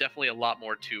yeah, definitely a lot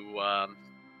more to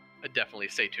definitely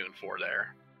stay tuned for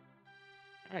there.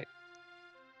 All right.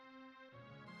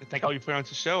 Thank all you for on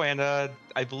the show, and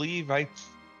I believe I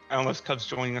don't know if Cubs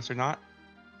joining us or not.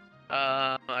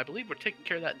 I believe we're taking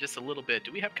care of that in just a little bit.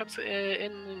 Do we have Cubs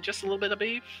in just a little bit of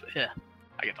beef? Yeah,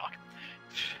 I can talk.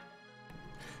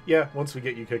 Yeah, once we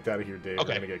get you kicked out of here, Dave,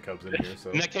 Okay. we're gonna get Cubs in here. So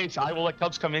In that case, I will let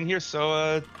Cubs come in here,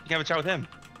 so you can have a chat with him.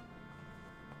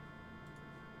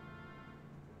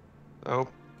 So,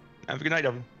 have a good night,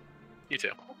 everyone. You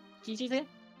too. GG there.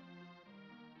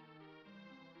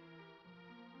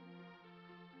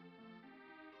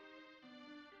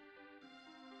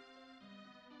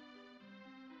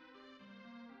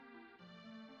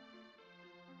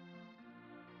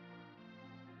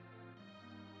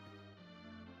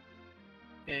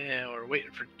 Yeah, we're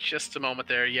waiting for just a moment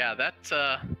there. Yeah,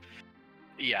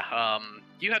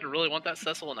 you had to really want that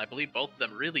Cecil, and I believe both of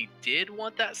them really did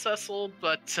want that Cecil,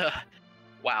 but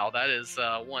wow, that is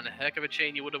one heck of a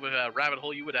chain. You would have a rabbit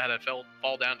hole you would have had to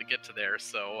fall down to get to there.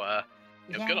 So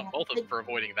good on both of them for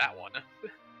avoiding that one.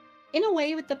 In a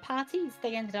way, with the parties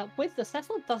they ended up with, the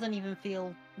Cecil doesn't even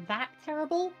feel that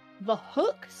terrible. The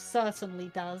hook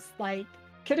certainly does. Like,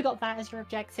 could have got that as your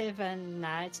objective, and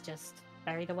nah, it's just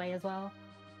buried away as well.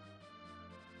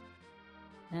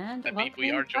 And I mean,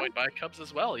 we are joined by Cubs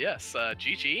as well. Yes,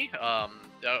 GG.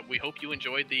 We hope you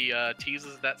enjoyed the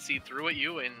teases that seed through at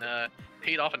you and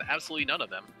paid off in absolutely none of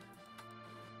them.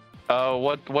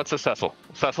 What's a Cecil?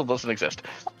 Cecil doesn't exist.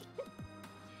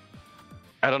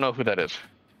 I don't know who that is.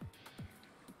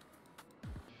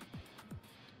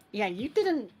 Yeah, you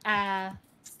didn't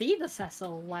see the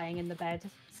Cecil lying in the bed,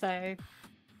 so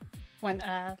went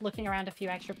looking around a few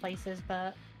extra places,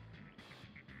 but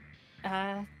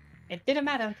it didn't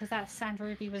matter because that Sand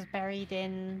Ruby was buried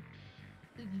in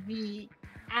the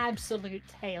absolute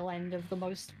tail end of the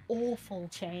most awful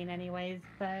chain anyways,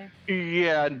 so...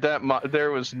 Yeah,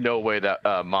 there was no way that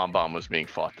Mom Bomb was being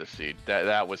fought this seed.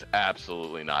 That was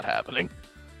absolutely not happening.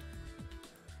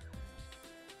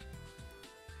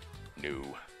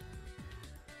 No.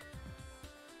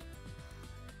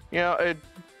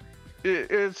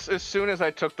 It's as soon as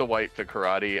I took the white to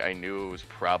karate, I knew it was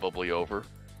probably over.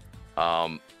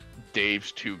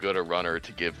 Dave's too good a runner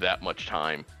to give that much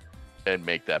time and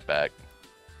make that back.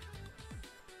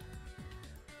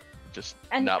 Just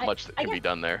not much that can be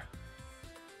done there.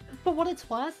 For what it's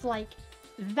worth, like,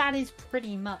 that is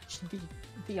pretty much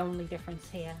the only difference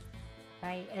here,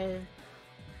 right?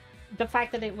 The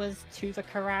fact that it was to the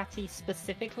karate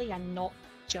specifically and not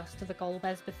just to the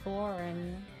Golbez before,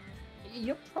 and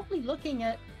you're probably looking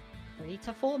at 3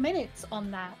 to 4 minutes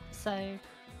on that, so...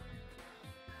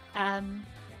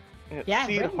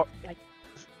 yeah,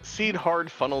 Seed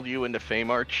hard funneled you into Fame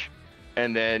Arch,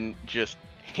 and then just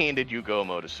handed you go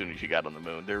mode as soon as you got on the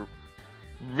moon. There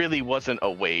really wasn't a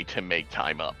way to make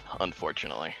time up,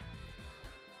 unfortunately.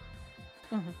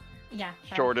 Mm-hmm. Yeah.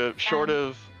 Short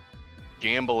of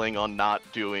gambling on not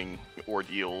doing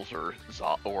ordeals or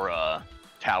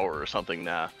tower or something.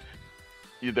 Nah,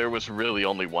 there was really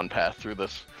only one path through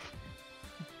this.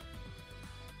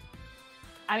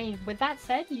 I mean, with that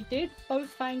said, you did both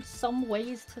find some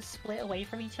ways to split away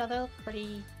from each other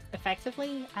pretty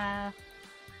effectively.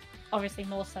 Obviously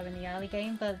more so in the early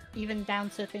game, but even down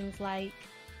to things like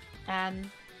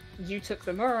you took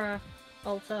the Mura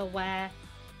altar where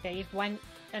Dave went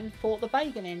and fought the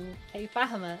Bagan in Cave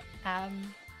Bahamut.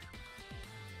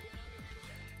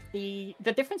 The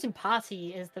difference in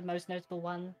party is the most notable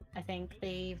one, I think.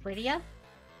 The Rydia.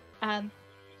 I'm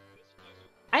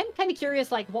kind of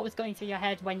curious, like, what was going through your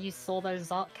head when you saw those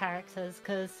Zark characters,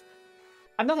 because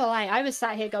I'm not gonna lie, I was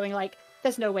sat here going, like,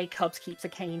 there's no way Cubs keeps a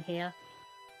Kane here.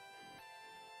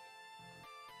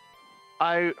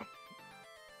 I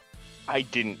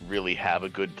didn't really have a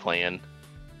good plan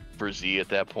for Z at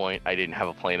that point. I didn't have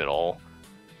a plan at all.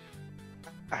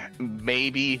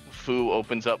 Maybe Fu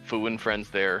opens up Fu and friends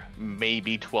there.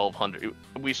 Maybe 1200.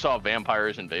 We saw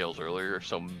vampires and veils earlier,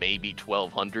 so maybe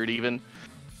 1200 even.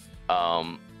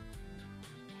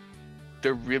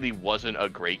 There really wasn't a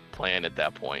great plan at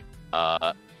that point.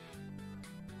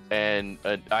 And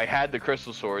I had the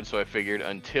crystal sword, so I figured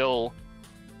until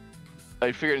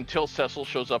Cecil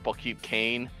shows up, I'll keep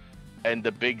Kane. And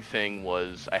the big thing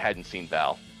was I hadn't seen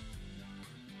Val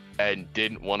and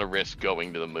didn't want to risk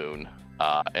going to the moon.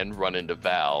 and run into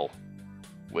Val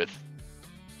with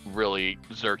really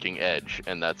zerking edge,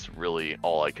 and that's really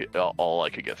all I could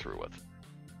get through with.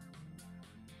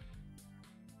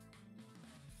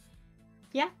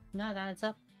 Yeah, no, that adds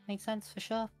up. Makes sense for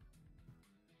sure.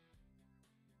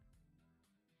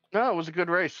 No, it was a good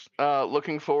race.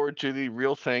 Looking forward to the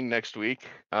real thing next week.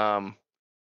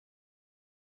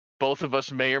 Both of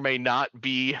us may or may not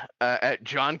be at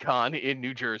John Con in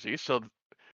New Jersey, so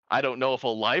I don't know if a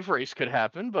live race could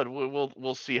happen, but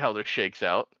we'll see how this shakes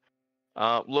out.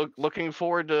 Looking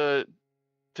forward to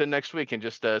next week and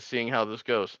just seeing how this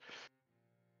goes.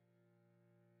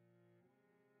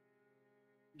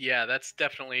 Yeah, that's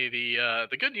definitely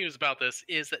the good news about this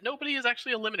is that nobody is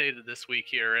actually eliminated this week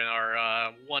here in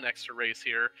our one extra race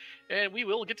here, and we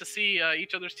will get to see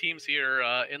each other's teams here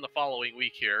in the following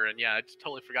week here. And yeah, I just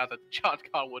totally forgot that John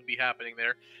Con would be happening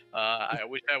there. I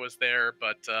wish I was there,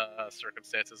 but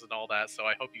circumstances and all that. So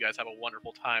I hope you guys have a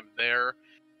wonderful time there.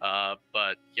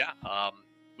 But yeah,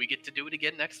 we get to do it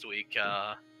again next week.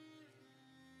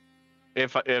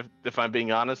 If I'm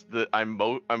being honest, I'm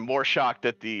more shocked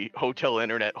at the hotel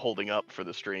internet holding up for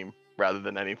the stream rather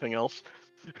than anything else.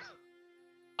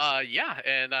 Yeah,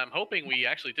 and I'm hoping we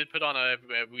actually did put on a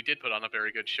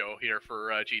very good show here for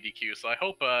GDQ. So I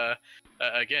hope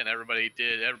again everybody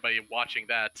watching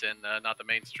that and not the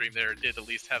mainstream there did at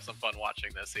least have some fun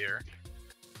watching this here.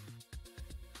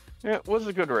 Yeah, it was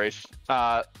a good race.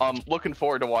 I'm looking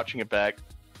forward to watching it back.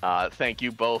 Thank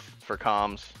you both for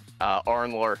comms.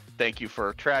 Arnlor, thank you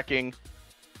for tracking.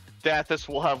 Dathis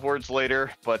will have words later,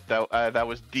 but that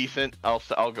was decent.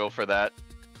 I'll go for that.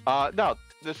 No,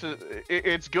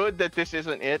 it's good that this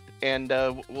isn't it, and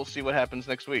we'll see what happens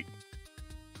next week.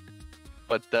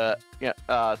 But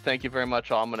yeah, thank you very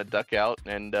much. I'm gonna duck out,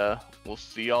 and we'll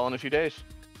see y'all in a few days.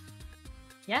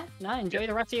 Yeah, no, enjoy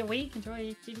the rest of your week.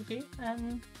 Enjoy GDQ,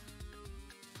 and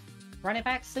run it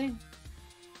back soon.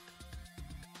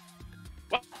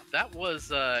 Well, that was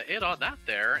it on that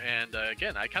there, and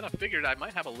again, I kind of figured I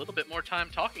might have a little bit more time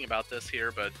talking about this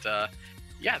here, but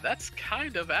yeah, that's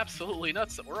kind of absolutely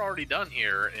nuts that we're already done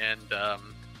here, and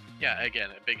yeah, again,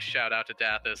 a big shout out to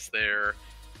Dathis there,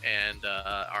 and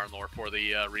Arnlor for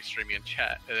the restreaming and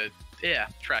chat,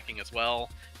 tracking as well.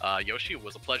 Yoshi, it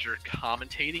was a pleasure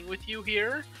commentating with you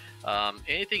here.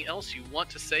 Anything else you want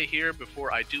to say here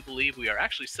before I do believe we are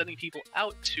actually sending people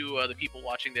out to the people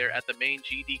watching there at the main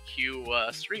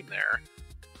GDQ stream there?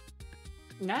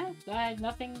 No,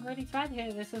 nothing really to add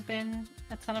here. This has been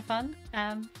a ton of fun.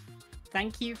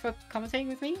 Thank you for commentating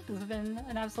with me. This has been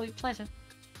an absolute pleasure.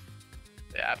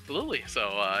 Yeah, absolutely.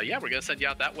 So yeah, we're gonna send you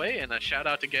out that way, and a shout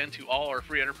out again to all our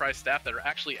free enterprise staff that are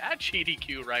actually at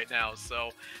GDQ right now.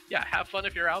 So yeah, have fun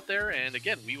if you're out there, and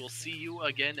again, we will see you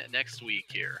again next week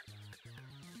here.